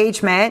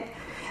engagement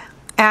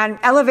and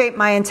elevate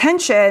my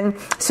intention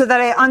so that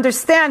I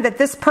understand that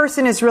this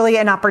person is really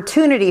an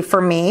opportunity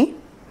for me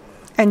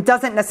and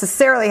doesn't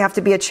necessarily have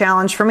to be a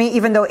challenge for me,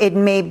 even though it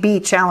may be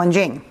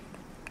challenging.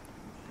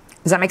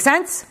 Does that make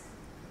sense?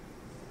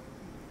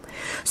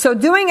 So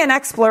doing an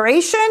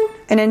exploration,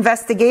 an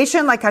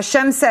investigation, like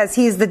Hashem says,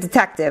 He's the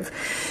detective.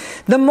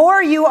 The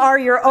more you are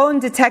your own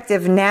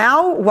detective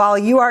now, while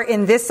you are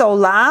in this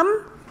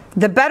olam,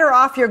 the better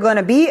off you're going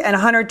to be in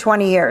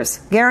 120 years.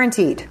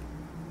 Guaranteed.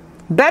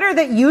 Better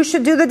that you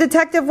should do the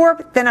detective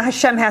work than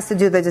Hashem has to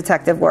do the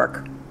detective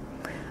work.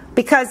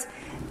 Because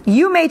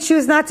you may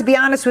choose not to be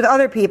honest with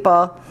other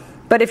people,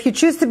 but if you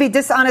choose to be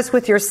dishonest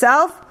with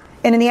yourself,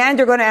 and in the end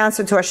you're going to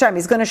answer to Hashem.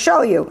 He's going to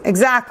show you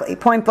exactly,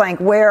 point blank,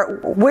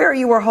 where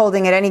you were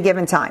holding at any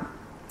given time.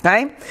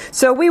 Okay?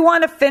 So we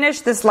want to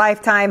finish this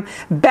lifetime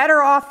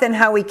better off than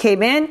how we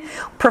came in.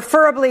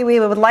 Preferably, we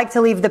would like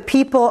to leave the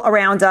people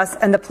around us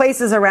and the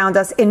places around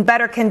us in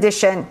better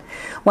condition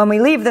when we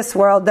leave this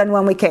world than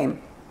when we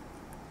came.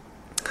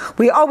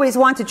 We always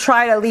want to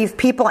try to leave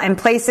people and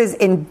places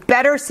in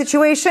better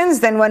situations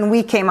than when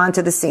we came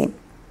onto the scene.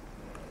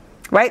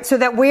 Right? So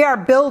that we are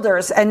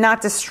builders and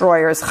not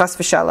destroyers. Chas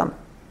v'shalom.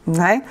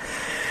 Okay?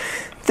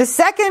 The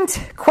second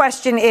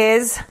question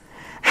is,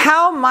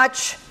 how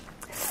much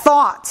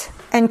thought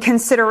and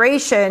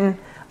consideration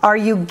are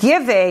you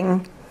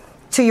giving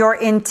to your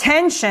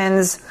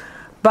intentions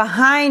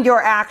behind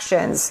your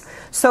actions?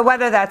 So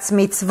whether that's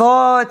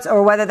mitzvot,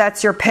 or whether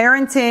that's your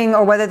parenting,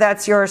 or whether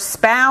that's your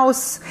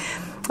spouse,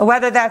 or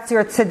whether that's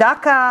your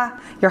tzedakah,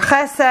 your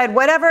chesed,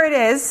 whatever it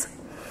is,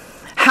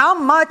 how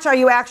much are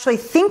you actually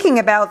thinking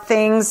about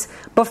things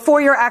before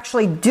you're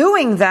actually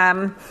doing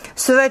them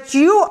so that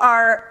you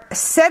are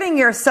setting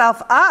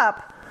yourself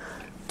up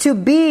to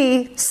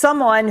be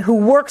someone who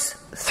works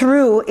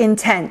through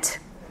intent,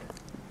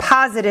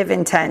 positive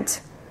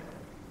intent,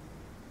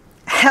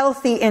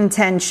 healthy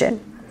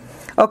intention.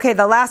 Okay,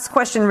 the last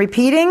question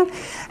repeating.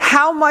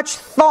 How much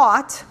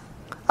thought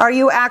are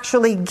you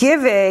actually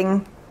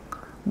giving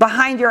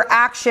behind your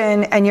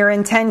action and your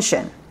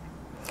intention?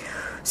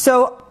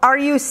 So are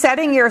you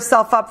setting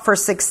yourself up for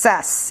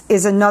success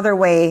is another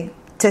way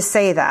to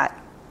say that.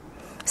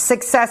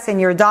 Success in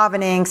your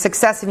davening,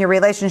 success in your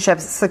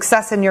relationships,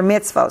 success in your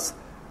mitzvos.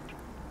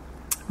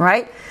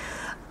 Right?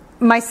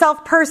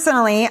 Myself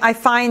personally, I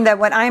find that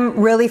when I'm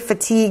really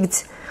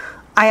fatigued,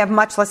 I have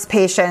much less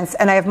patience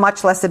and I have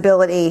much less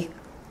ability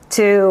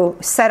to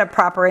set a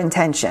proper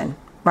intention.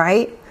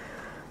 Right?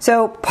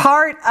 So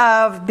part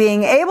of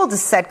being able to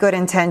set good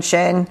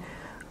intention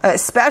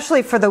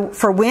especially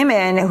for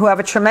women who have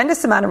a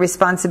tremendous amount of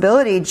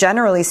responsibility,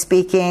 generally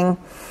speaking,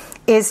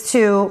 is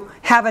to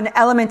have an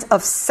element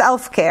of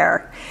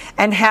self-care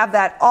and have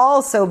that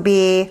also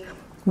be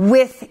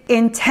with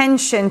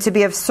intention to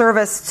be of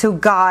service to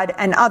God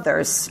and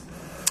others.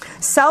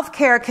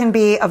 Self-care can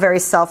be a very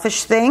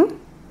selfish thing,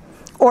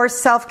 or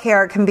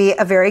self-care can be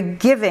a very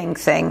giving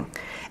thing.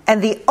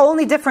 And the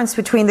only difference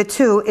between the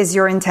two is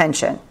your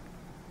intention.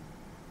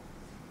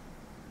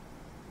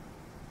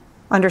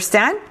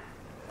 Understand?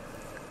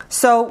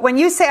 So when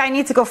you say I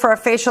need to go for a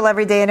facial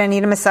every day and I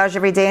need a massage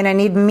every day and I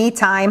need me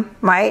time,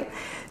 right?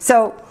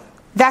 So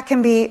that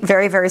can be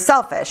very, very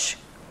selfish.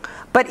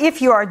 But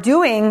if you are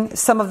doing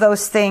some of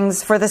those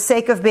things for the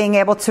sake of being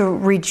able to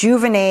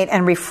rejuvenate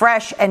and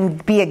refresh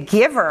and be a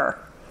giver,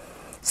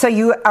 so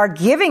you are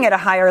giving at a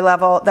higher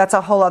level, that's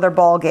a whole other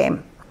ball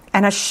game.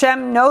 And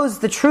Hashem knows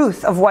the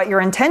truth of what your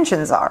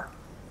intentions are.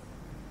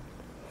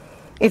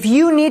 If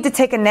you need to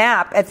take a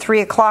nap at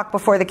 3 o'clock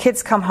before the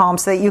kids come home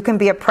so that you can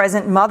be a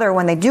present mother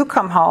when they do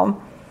come home,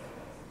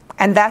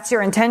 and that's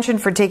your intention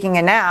for taking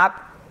a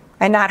nap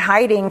and not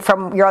hiding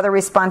from your other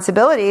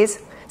responsibilities,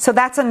 so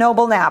that's a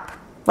noble nap.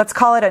 Let's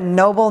call it a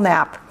noble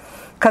nap.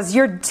 Because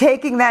you're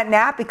taking that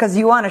nap because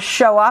you want to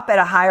show up at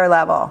a higher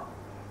level.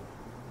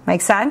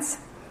 Make sense?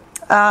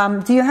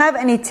 Do you have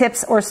any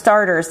tips or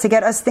starters to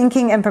get us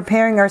thinking and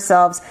preparing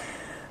ourselves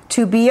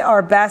to be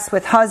our best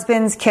with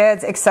husbands,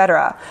 kids,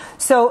 etc.?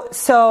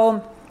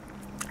 So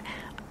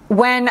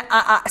when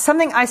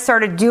something I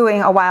started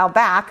doing a while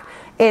back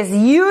is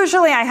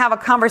usually I have a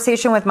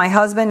conversation with my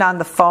husband on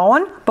the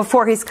phone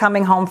before he's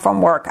coming home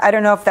from work. I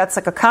don't know if that's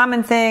like a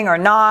common thing or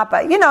not,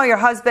 but your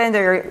husband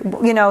or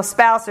your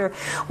spouse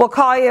will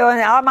call you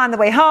and I'm on the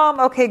way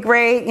home. Okay,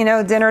 great.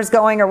 Dinner's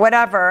going or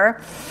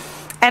whatever.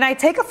 And I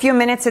take a few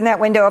minutes in that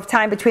window of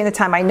time between the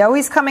time I know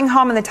he's coming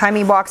home and the time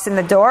he walks in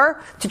the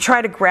door to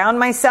try to ground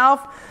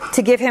myself,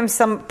 to give him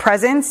some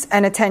presence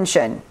and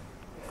attention.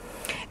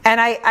 And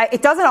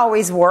it doesn't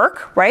always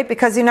work, right?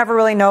 Because you never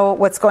really know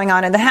what's going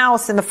on in the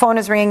house and the phone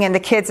is ringing and the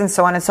kids and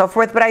so on and so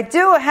forth. But I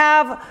do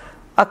have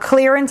a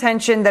clear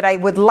intention that I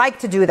would like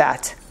to do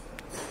that.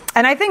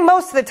 And I think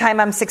most of the time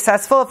I'm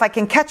successful if I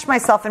can catch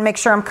myself and make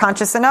sure I'm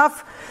conscious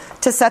enough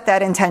to set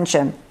that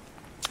intention.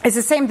 It's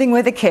the same thing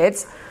with the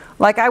kids.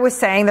 Like I was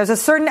saying, there's a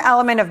certain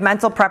element of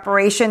mental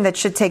preparation that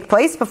should take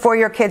place before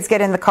your kids get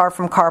in the car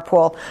from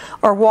carpool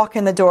or walk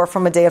in the door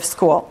from a day of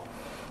school.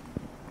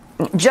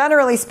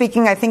 Generally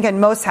speaking, I think in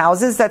most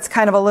houses, that's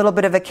kind of a little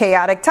bit of a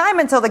chaotic time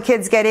until the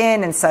kids get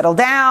in and settle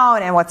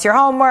down and what's your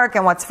homework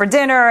and what's for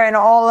dinner and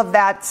all of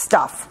that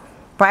stuff,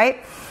 right?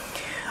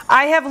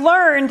 I have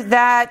learned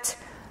that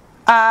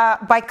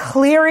by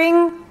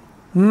clearing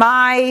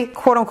my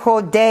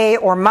quote-unquote day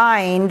or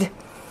mind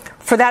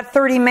for that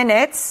 30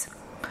 minutes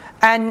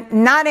and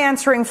not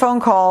answering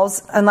phone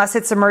calls unless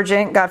it's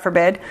emergent, God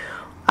forbid,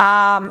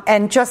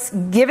 and just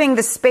giving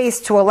the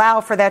space to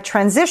allow for that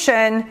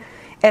transition,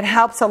 it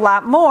helps a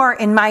lot more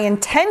in my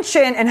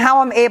intention and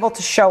how I'm able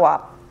to show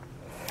up.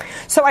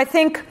 So I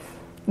think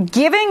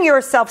giving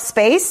yourself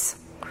space,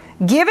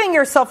 giving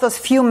yourself those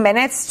few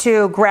minutes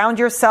to ground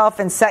yourself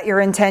and set your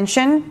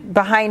intention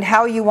behind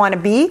how you want to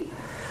be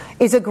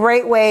is a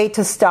great way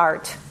to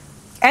start.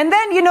 And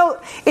then,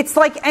 it's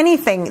like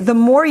anything. The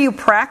more you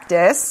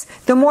practice,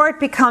 the more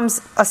it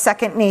becomes a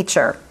second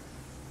nature.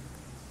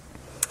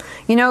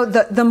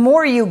 The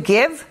more you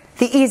give,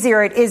 the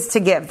easier it is to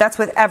give. That's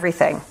with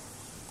everything,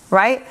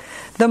 right?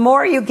 The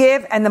more you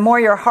give and the more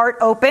your heart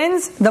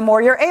opens, the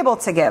more you're able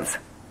to give.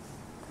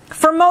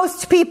 For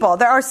most people,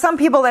 there are some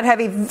people that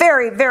have a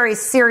very, very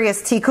serious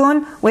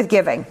tikkun with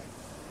giving.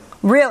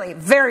 Really,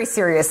 very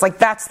serious. Like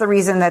that's the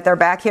reason that they're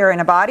back here in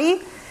a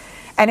body.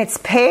 And it's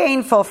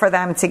painful for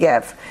them to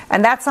give.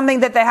 And that's something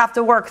that they have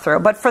to work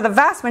through. But for the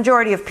vast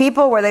majority of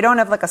people where they don't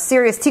have like a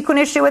serious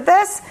tikkun issue with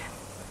this,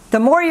 the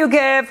more you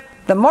give,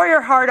 the more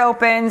your heart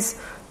opens,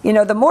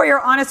 the more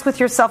you're honest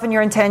with yourself and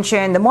your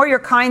intention, the more you're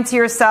kind to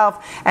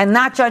yourself and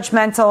not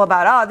judgmental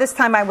about, this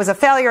time I was a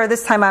failure,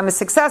 this time I was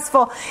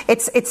successful.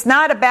 It's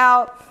not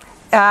about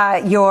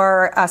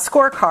your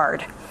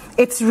scorecard.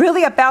 It's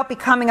really about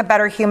becoming a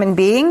better human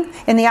being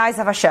in the eyes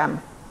of Hashem.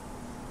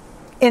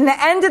 In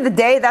the end of the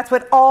day, that's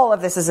what all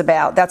of this is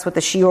about. That's what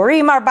the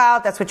shiurim are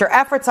about. That's what your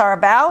efforts are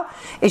about,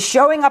 is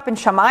showing up in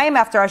Shamayim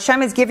after Hashem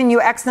has given you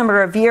X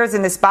number of years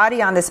in this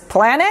body on this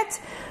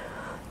planet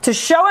to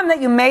show Him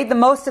that you made the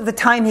most of the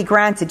time He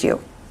granted you.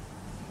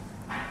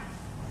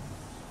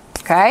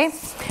 Okay?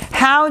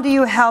 How do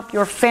you help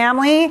your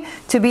family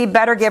to be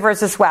better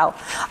givers as well?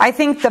 I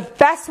think the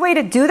best way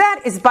to do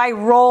that is by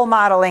role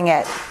modeling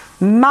it.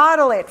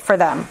 Model it for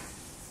them.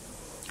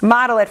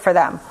 Model it for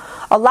them.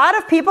 A lot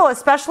of people,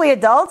 especially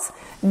adults,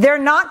 they're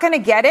not going to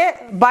get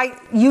it by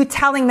you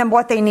telling them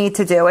what they need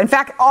to do. In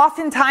fact,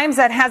 oftentimes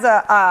that has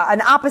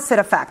an opposite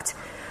effect.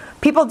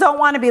 People don't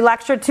want to be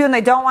lectured to and they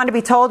don't want to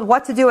be told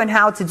what to do and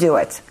how to do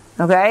it.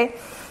 Okay?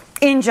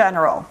 In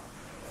general.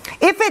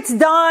 If it's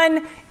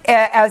done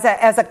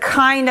as a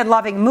kind and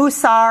loving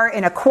musar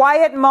in a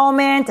quiet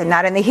moment and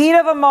not in the heat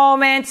of a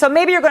moment, so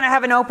maybe you're going to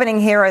have an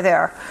opening here or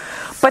there.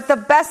 But the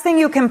best thing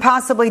you can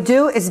possibly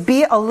do is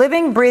be a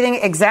living, breathing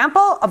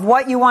example of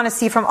what you want to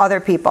see from other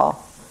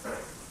people.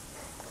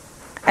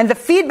 And the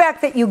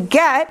feedback that you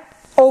get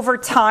over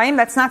time,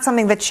 that's not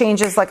something that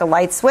changes like a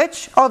light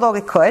switch, although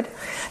it could.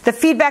 The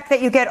feedback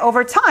that you get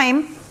over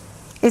time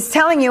is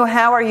telling you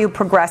how are you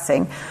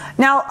progressing.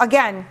 Now,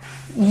 again,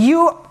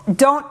 you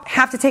don't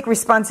have to take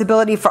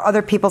responsibility for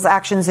other people's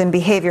actions and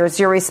behaviors.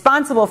 You're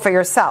responsible for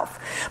yourself.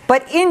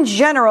 But in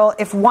general,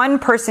 if one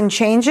person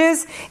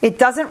changes, it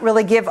doesn't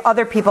really give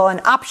other people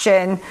an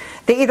option.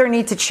 They either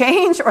need to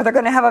change or they're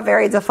going to have a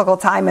very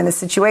difficult time in the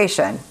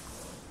situation,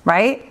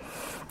 right?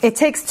 It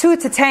takes two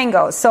to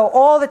tango. So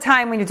all the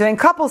time when you're doing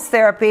couples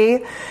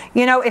therapy,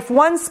 if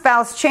one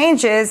spouse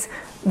changes,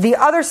 the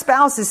other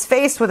spouse is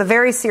faced with a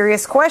very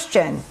serious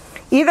question.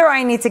 Either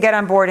I need to get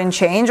on board and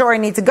change, or I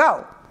need to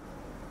go.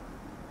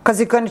 Because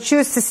you're going to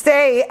choose to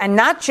stay and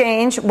not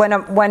change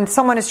when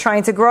someone is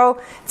trying to grow.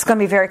 It's going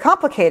to be very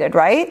complicated,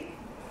 right?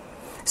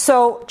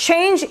 So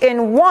change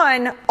in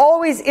one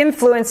always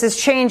influences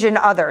change in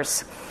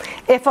others.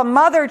 If a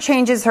mother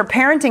changes her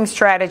parenting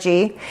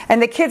strategy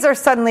and the kids are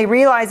suddenly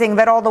realizing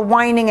that all the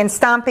whining and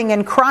stomping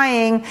and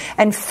crying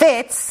and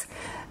fits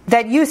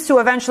that used to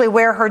eventually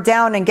wear her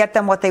down and get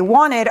them what they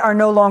wanted are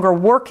no longer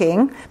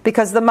working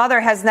because the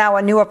mother has now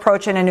a new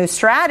approach and a new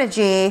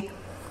strategy,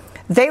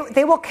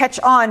 they will catch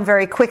on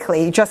very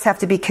quickly. You just have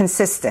to be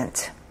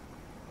consistent.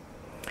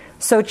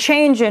 So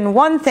change in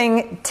one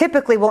thing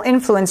typically will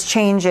influence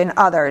change in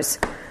others.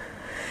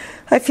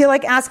 I feel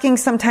like asking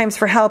sometimes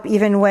for help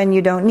even when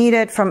you don't need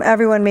it from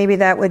everyone, maybe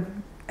that would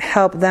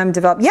help them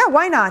develop. Yeah,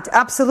 why not?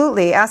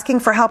 Absolutely. Asking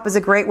for help is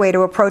a great way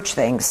to approach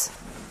things.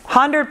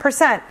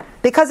 100%.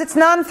 Because it's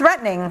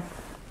non-threatening.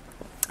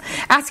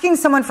 Asking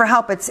someone for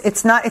help,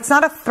 it's not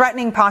a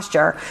threatening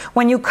posture.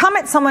 When you come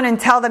at someone and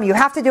tell them you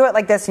have to do it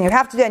like this and you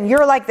have to do it and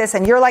you're like this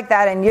and you're like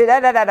that and you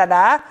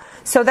da.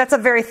 So that's a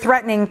very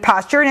threatening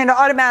posture, and it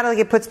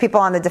automatically puts people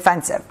on the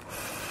defensive.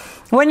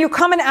 When you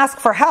come and ask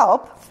for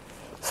help,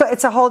 so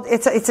it's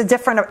a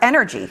different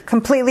energy,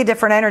 completely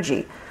different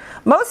energy.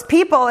 Most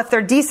people, if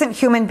they're decent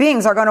human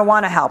beings, are going to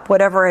want to help,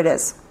 whatever it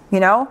is,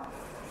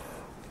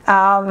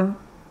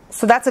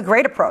 So that's a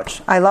great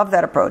approach. I love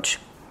that approach.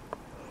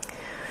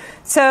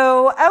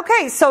 So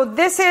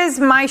this is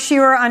my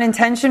shiur on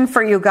intention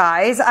for you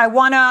guys. I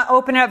want to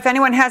open it up. If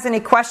anyone has any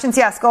questions,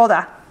 yes,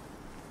 Golda.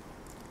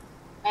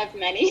 I have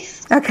many.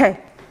 Okay.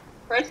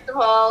 First of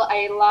all,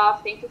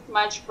 thank you so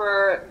much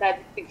for that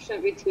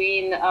distinction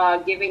between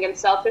giving and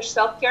selfish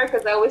self-care,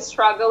 because I always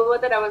struggled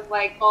with it. I was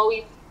like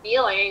always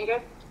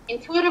feeling,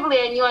 intuitively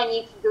I knew I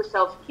need to do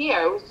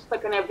self-care. It was just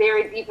like on a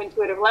very deep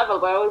intuitive level,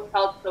 but I always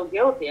felt so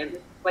guilty, and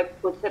this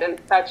like puts it in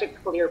such a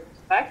clear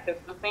perspective.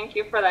 So thank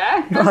you for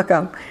that. You're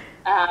welcome.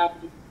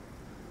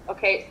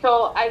 Okay,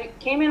 so I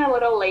came in a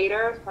little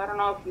later, so I don't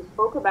know if you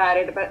spoke about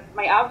it, but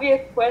my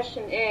obvious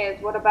question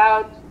is, what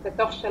about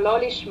betoch shelo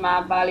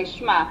lishma ba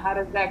lishma? How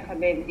does that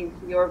come into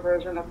your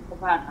version of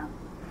kavana?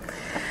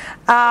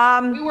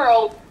 We were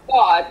all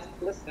taught,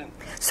 listen.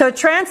 So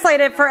translate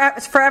it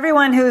for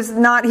everyone who's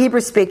not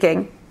Hebrew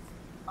speaking.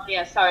 Oh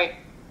yeah, sorry.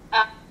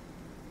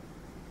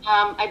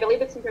 I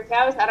believe it's in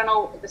Pirkei. I don't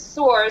know the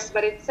source,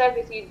 but it says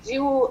if you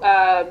do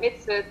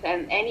mitzvahs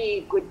and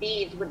any good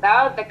deeds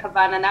without the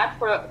kavanah, not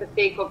for the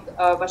sake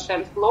of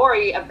Hashem's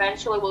glory,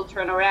 eventually will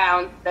turn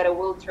around, that it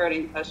will turn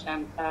into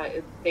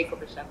the sake of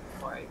Hashem's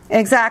glory.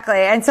 Exactly.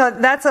 And so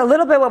that's a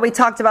little bit what we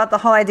talked about, the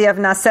whole idea of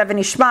Naseh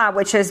v'nishma,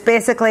 which is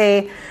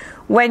basically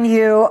when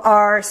you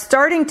are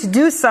starting to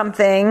do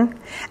something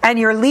and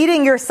you're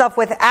leading yourself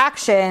with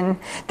action,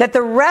 that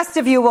the rest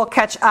of you will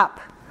catch up.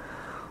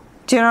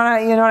 Do you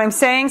know what I'm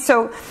saying?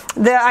 So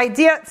the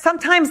idea,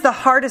 sometimes the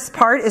hardest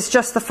part is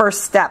just the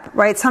first step,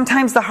 right?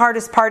 Sometimes the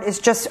hardest part is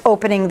just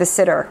opening the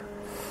siddur.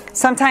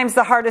 Sometimes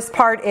the hardest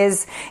part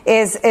is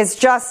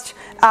just,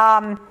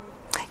 I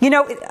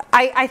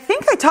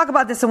think I talk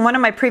about this in one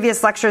of my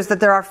previous lectures, that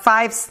there are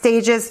 5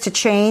 stages to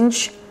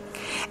change.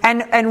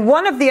 And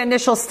one of the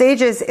initial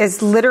stages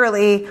is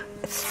literally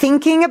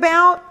thinking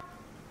about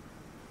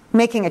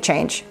making a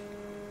change.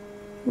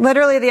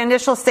 Literally, the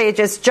initial stage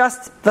is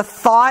just the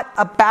thought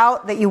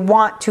about that you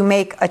want to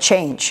make a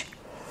change.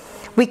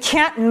 We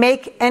can't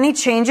make any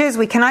changes,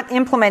 we cannot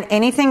implement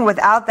anything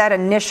without that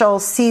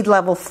initial seed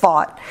level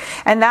thought.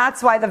 And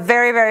that's why the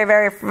very, very,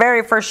 very,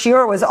 very first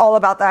shiur was all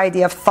about the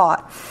idea of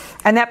thought.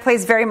 And that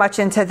plays very much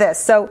into this.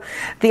 So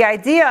the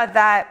idea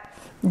that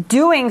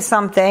doing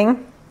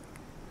something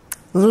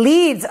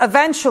leads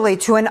eventually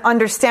to an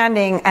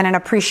understanding and an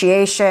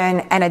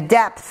appreciation and a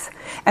depth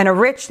and a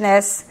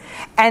richness,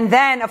 and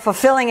then a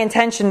fulfilling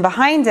intention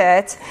behind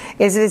it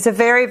is a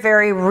very,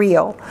 very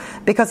real.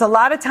 Because a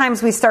lot of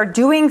times we start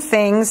doing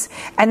things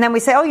and then we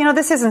say,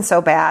 this isn't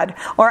so bad.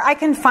 Or I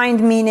can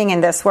find meaning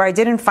in this where I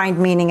didn't find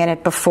meaning in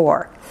it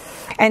before.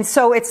 And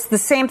so it's the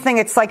same thing.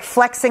 It's like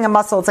flexing a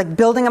muscle. It's like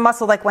building a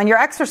muscle, like when you're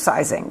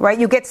exercising, right?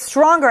 You get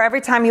stronger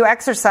every time you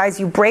exercise.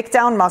 You break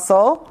down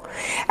muscle,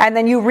 and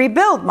then you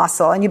rebuild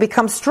muscle, and you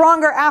become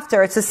stronger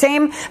after. It's the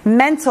same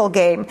mental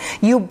game.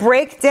 You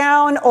break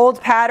down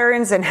old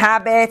patterns and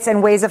habits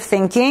and ways of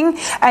thinking,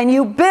 and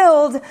you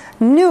build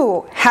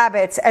new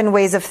habits and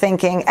ways of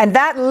thinking. And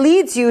that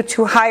leads you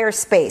to higher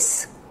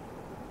space.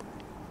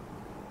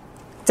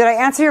 Did I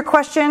answer your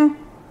question?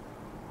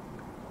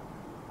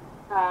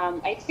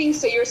 I think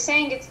so. You're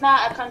saying it's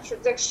not a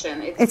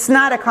contradiction. It's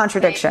not a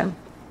contradiction.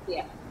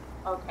 Yeah.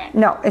 Okay.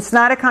 No, it's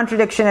not a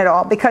contradiction at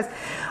all. Because,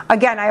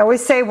 again, I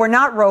always say we're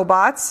not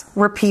robots.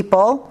 We're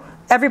people.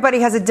 Everybody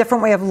has a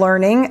different way of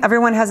learning.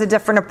 Everyone has a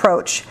different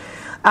approach.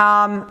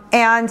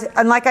 And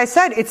like I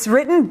said, it's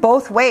written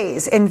both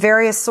ways in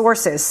various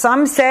sources.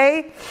 Some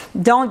say,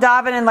 don't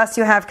daven unless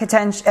you have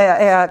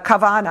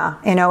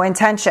kavana,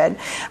 intention.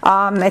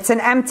 It's an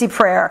empty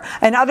prayer.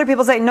 And other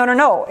people say,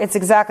 no, it's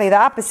exactly the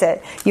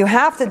opposite. You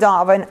have to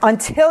daven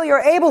until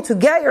you're able to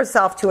get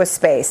yourself to a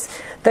space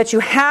that you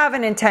have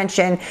an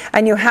intention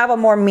and you have a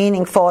more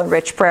meaningful and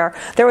rich prayer.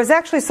 There was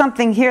actually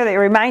something here that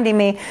you're reminding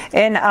me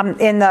in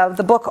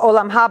the book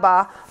Olam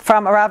Haba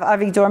from Rav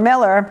Avigdor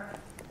Miller.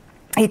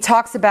 He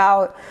talks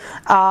about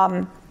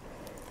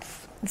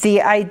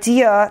the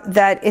idea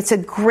that it's a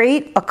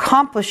great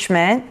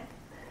accomplishment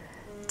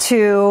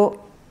to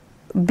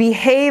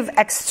behave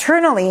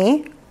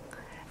externally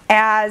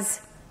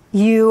as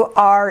you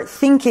are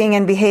thinking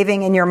and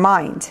behaving in your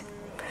mind.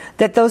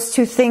 That those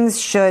two things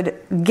should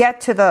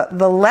get to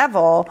the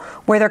level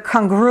where they're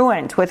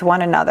congruent with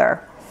one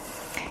another.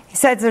 He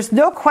says there's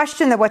no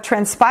question that what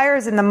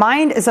transpires in the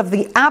mind is of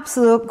the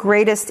absolute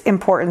greatest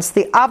importance.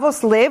 The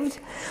Avos lived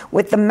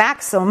with the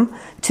maxim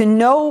to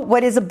know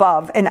what is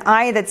above, an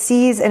eye that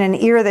sees and an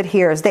ear that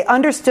hears. They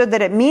understood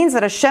that it means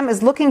that Hashem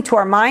is looking to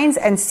our minds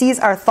and sees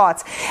our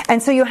thoughts.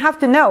 And so you have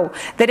to know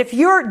that if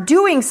you're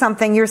doing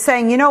something, you're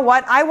saying, you know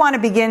what, I want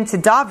to begin to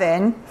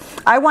daven.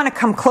 I want to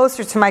come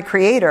closer to my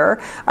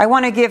Creator. I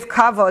want to give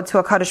kavod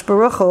to HaKadosh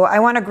Baruch Hu. I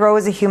want to grow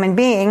as a human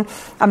being.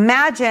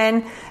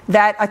 Imagine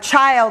that a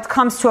child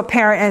comes to a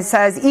parent and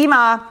says,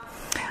 Ima,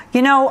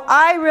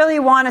 I really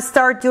want to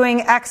start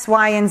doing X,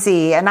 Y, and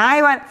Z. And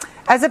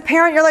as a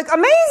parent, you're like,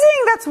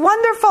 amazing, that's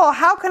wonderful.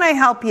 How can I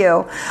help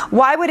you?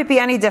 Why would it be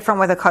any different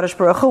with HaKadosh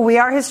Baruch Hu? We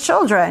are His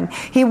children.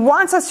 He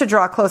wants us to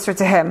draw closer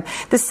to Him.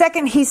 The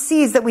second He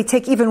sees that we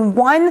take even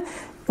one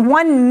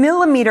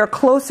millimeter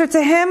closer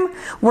to Him,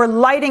 we're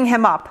lighting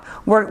Him up.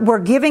 We're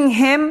giving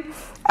Him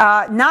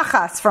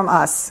nachas from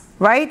us,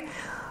 right?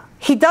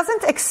 He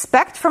doesn't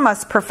expect from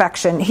us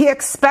perfection. He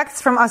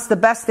expects from us the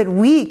best that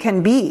we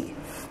can be,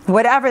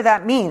 whatever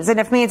that means. And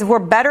if it means we're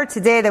better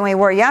today than we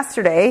were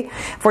yesterday,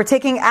 if we're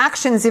taking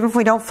actions even if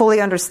we don't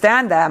fully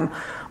understand them,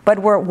 but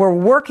we're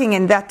working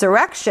in that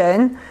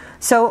direction,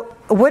 so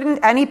wouldn't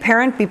any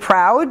parent be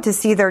proud to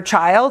see their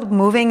child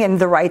moving in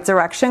the right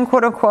direction,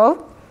 quote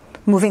unquote,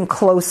 moving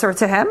closer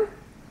to Him?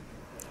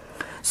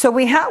 So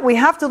we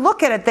have to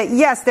look at it that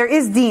yes, there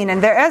is deen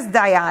and there is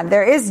dayan,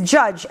 there is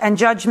judge and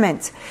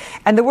judgment,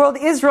 and the world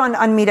is run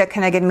on mida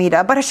keneged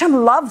mida. But Hashem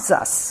loves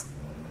us.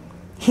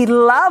 He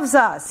loves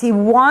us. He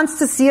wants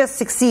to see us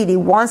succeed. He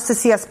wants to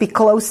see us be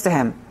close to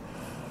Him.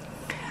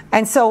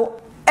 And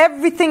so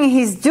everything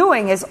He's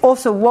doing is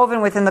also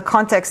woven within the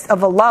context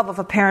of a love of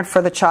a parent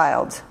for the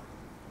child.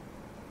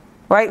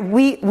 Right?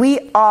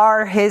 We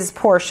are His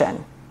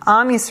portion.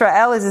 Am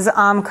Yisrael is His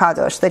Am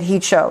Kadosh that He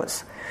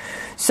chose.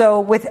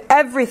 So with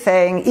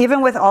everything,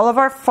 even with all of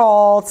our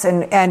faults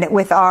and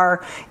with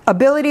our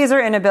abilities or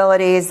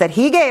inabilities that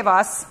He gave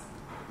us,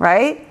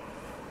 right?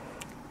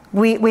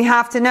 We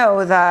have to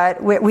know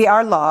that we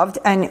are loved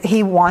and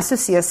He wants to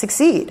see us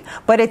succeed.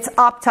 But it's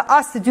up to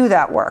us to do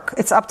that work.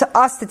 It's up to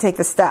us to take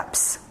the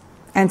steps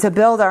and to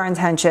build our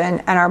intention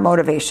and our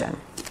motivation.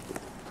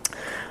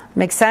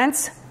 Make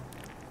sense?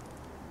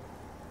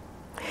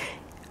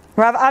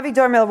 Rav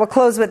Avigdor Miller, we'll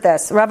close with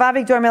this. Rav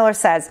Avigdor Miller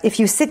says, if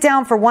you sit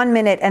down for 1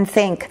 minute and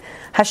think,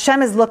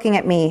 Hashem is looking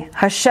at me,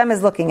 Hashem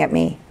is looking at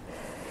me,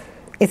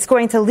 it's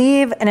going to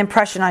leave an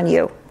impression on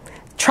you.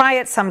 Try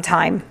it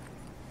sometime.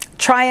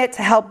 Try it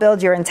to help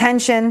build your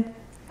intention.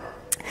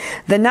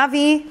 The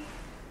Navi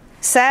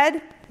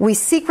said, we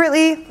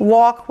secretly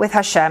walk with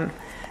Hashem.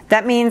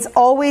 That means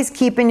always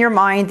keep in your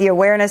mind the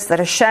awareness that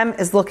Hashem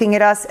is looking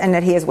at us and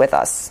that He is with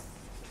us.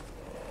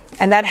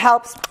 And that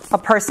helps a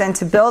person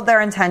to build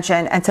their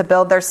intention and to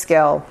build their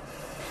skill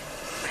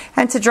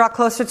and to draw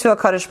closer to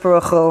HaKadosh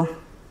Baruch Hu.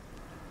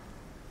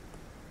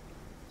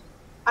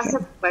 I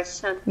have a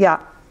question.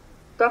 Yeah.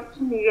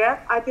 Dr. Miriam,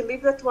 I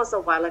believe that was a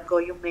while ago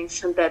you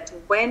mentioned that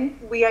when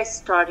we are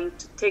starting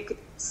to take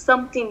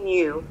something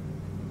new,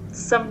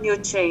 some new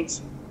change,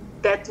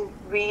 that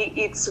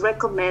it's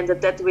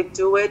recommended that we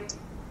do it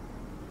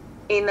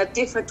in a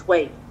different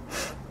way.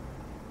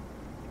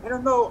 I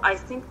don't know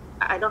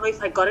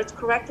if I got it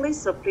correctly,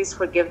 so please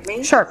forgive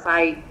me. Sure. If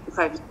I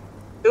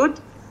should.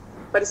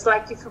 But it's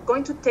like if you're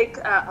going to take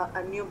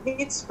a new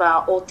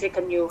mitzvah or take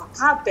a new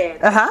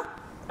habit, I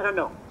don't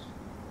know,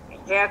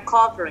 hair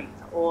covering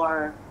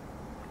or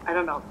I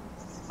don't know,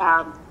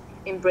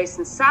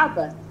 embracing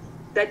Sabbath,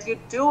 that you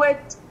do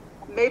it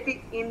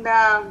maybe in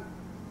a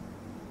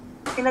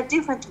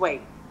different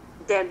way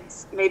than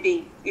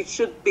maybe you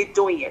should be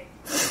doing it.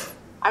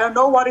 I don't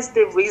know what is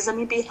the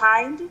reasoning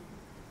behind.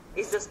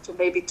 It's just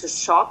to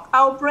shock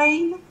our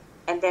brain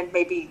and then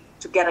maybe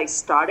to get it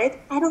started.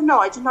 I don't know.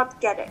 I do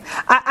not get it.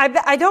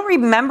 I don't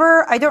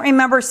remember. I don't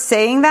remember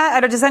saying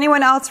that. Does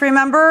anyone else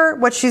remember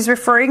what she's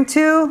referring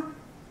to?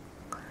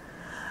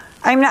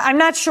 I'm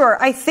not sure.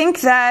 I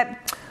think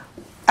that,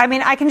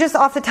 I can just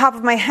off the top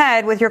of my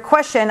head with your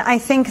question, I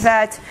think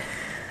that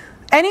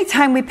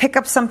anytime we pick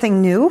up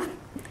something new,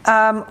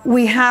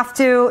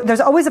 there's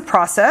always a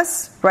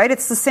process, right?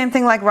 It's the same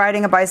thing like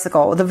riding a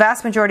bicycle. The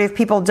vast majority of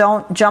people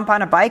don't jump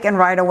on a bike and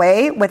ride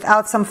away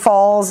without some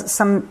falls,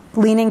 some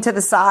leaning to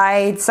the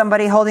side,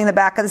 somebody holding the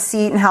back of the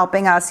seat and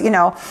helping us,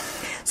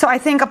 So I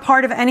think a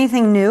part of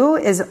anything new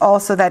is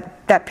also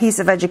that piece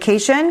of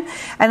education,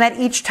 and that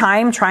each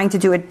time trying to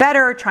do it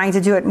better, trying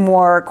to do it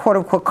more quote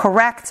unquote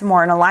correct,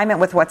 more in alignment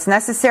with what's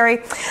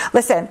necessary.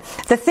 Listen,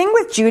 the thing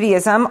with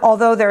Judaism,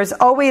 although there's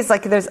always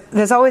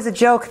a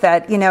joke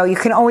that, you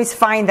can always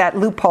find that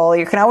loophole,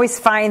 you can always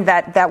find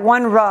that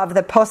one Rav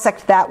that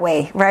posect that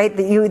way, right?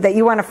 That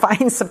you want to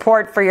find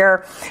support for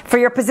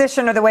your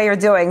position or the way you're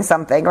doing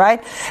something,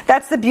 right?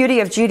 That's the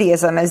beauty of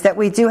Judaism, is that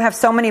we do have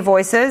so many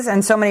voices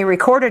and so many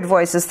recorded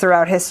voices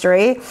throughout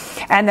history,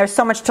 and there's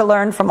so much to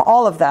learn from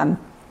all of them.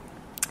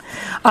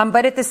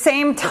 But at the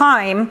same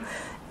time,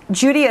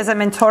 Judaism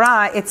and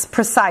Torah, it's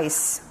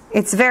precise.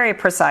 It's very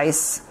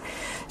precise.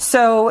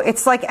 So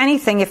it's like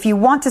anything. If you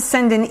want to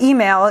send an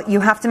email,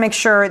 you have to make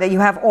sure that you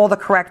have all the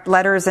correct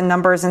letters and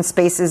numbers and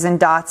spaces and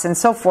dots and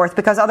so forth,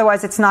 because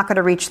otherwise it's not going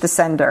to reach the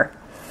sender.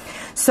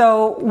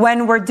 So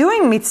when we're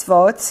doing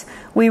mitzvot,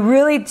 we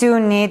really do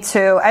need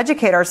to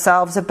educate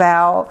ourselves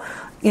about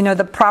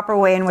the proper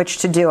way in which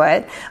to do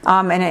it,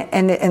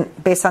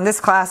 and based on this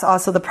class,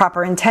 also the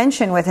proper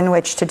intention within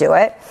which to do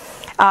it.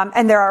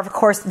 And there are, of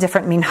course,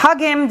 different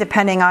minhagim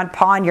depending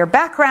upon your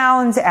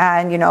background,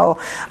 and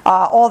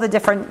all the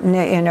different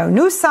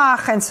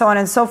nusach and so on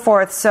and so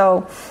forth.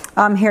 So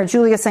here,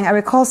 Julia is saying, I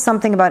recall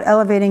something about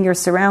elevating your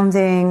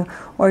surrounding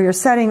or your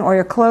setting or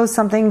your clothes,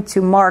 something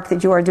to mark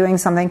that you are doing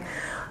something.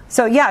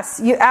 So yes,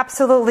 you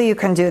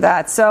can do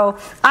that. So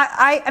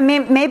I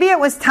mean, maybe it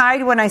was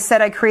tied when I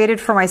said I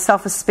created for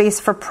myself a space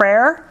for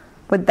prayer.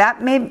 Would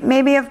that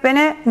maybe have been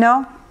it?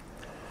 No?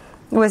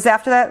 It was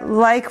after that,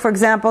 like, for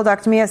example,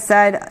 Dr. Mia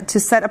said, to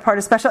set apart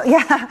a special,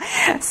 yeah.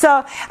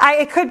 So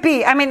it could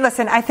be.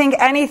 Listen, I think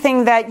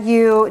anything that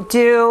you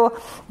do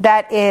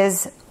that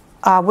is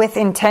with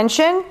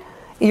intention,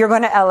 you're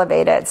going to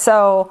elevate it.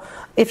 So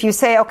if you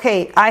say,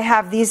 okay, I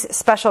have these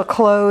special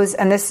clothes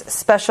and this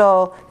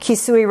special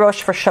kisui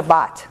rosh for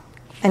Shabbat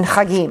and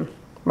Chagim,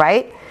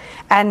 right?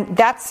 And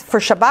that's for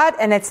Shabbat,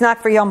 and it's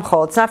not for Yom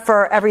Chol. It's not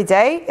for every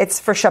day.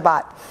 It's for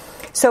Shabbat.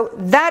 So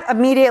that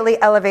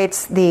immediately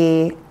elevates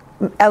the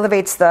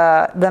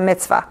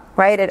mitzvah,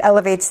 right? It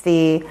elevates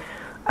the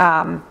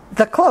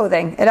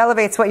clothing. It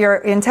elevates what your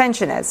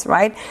intention is,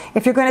 right?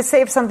 If you're going to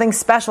save something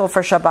special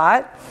for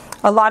Shabbat,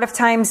 a lot of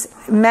times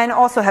men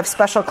also have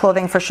special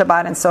clothing for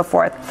Shabbat and so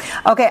forth.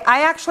 Okay,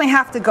 I actually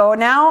have to go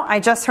now. I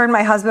just heard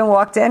my husband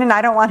walked in and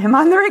I don't want him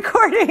on the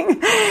recording.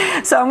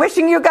 So I'm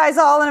wishing you guys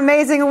all an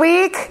amazing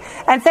week,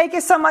 and thank you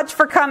so much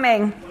for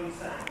coming.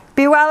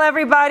 Be well,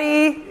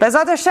 everybody.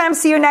 Bezat Hashem,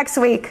 see you next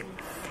week.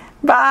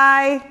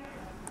 Bye.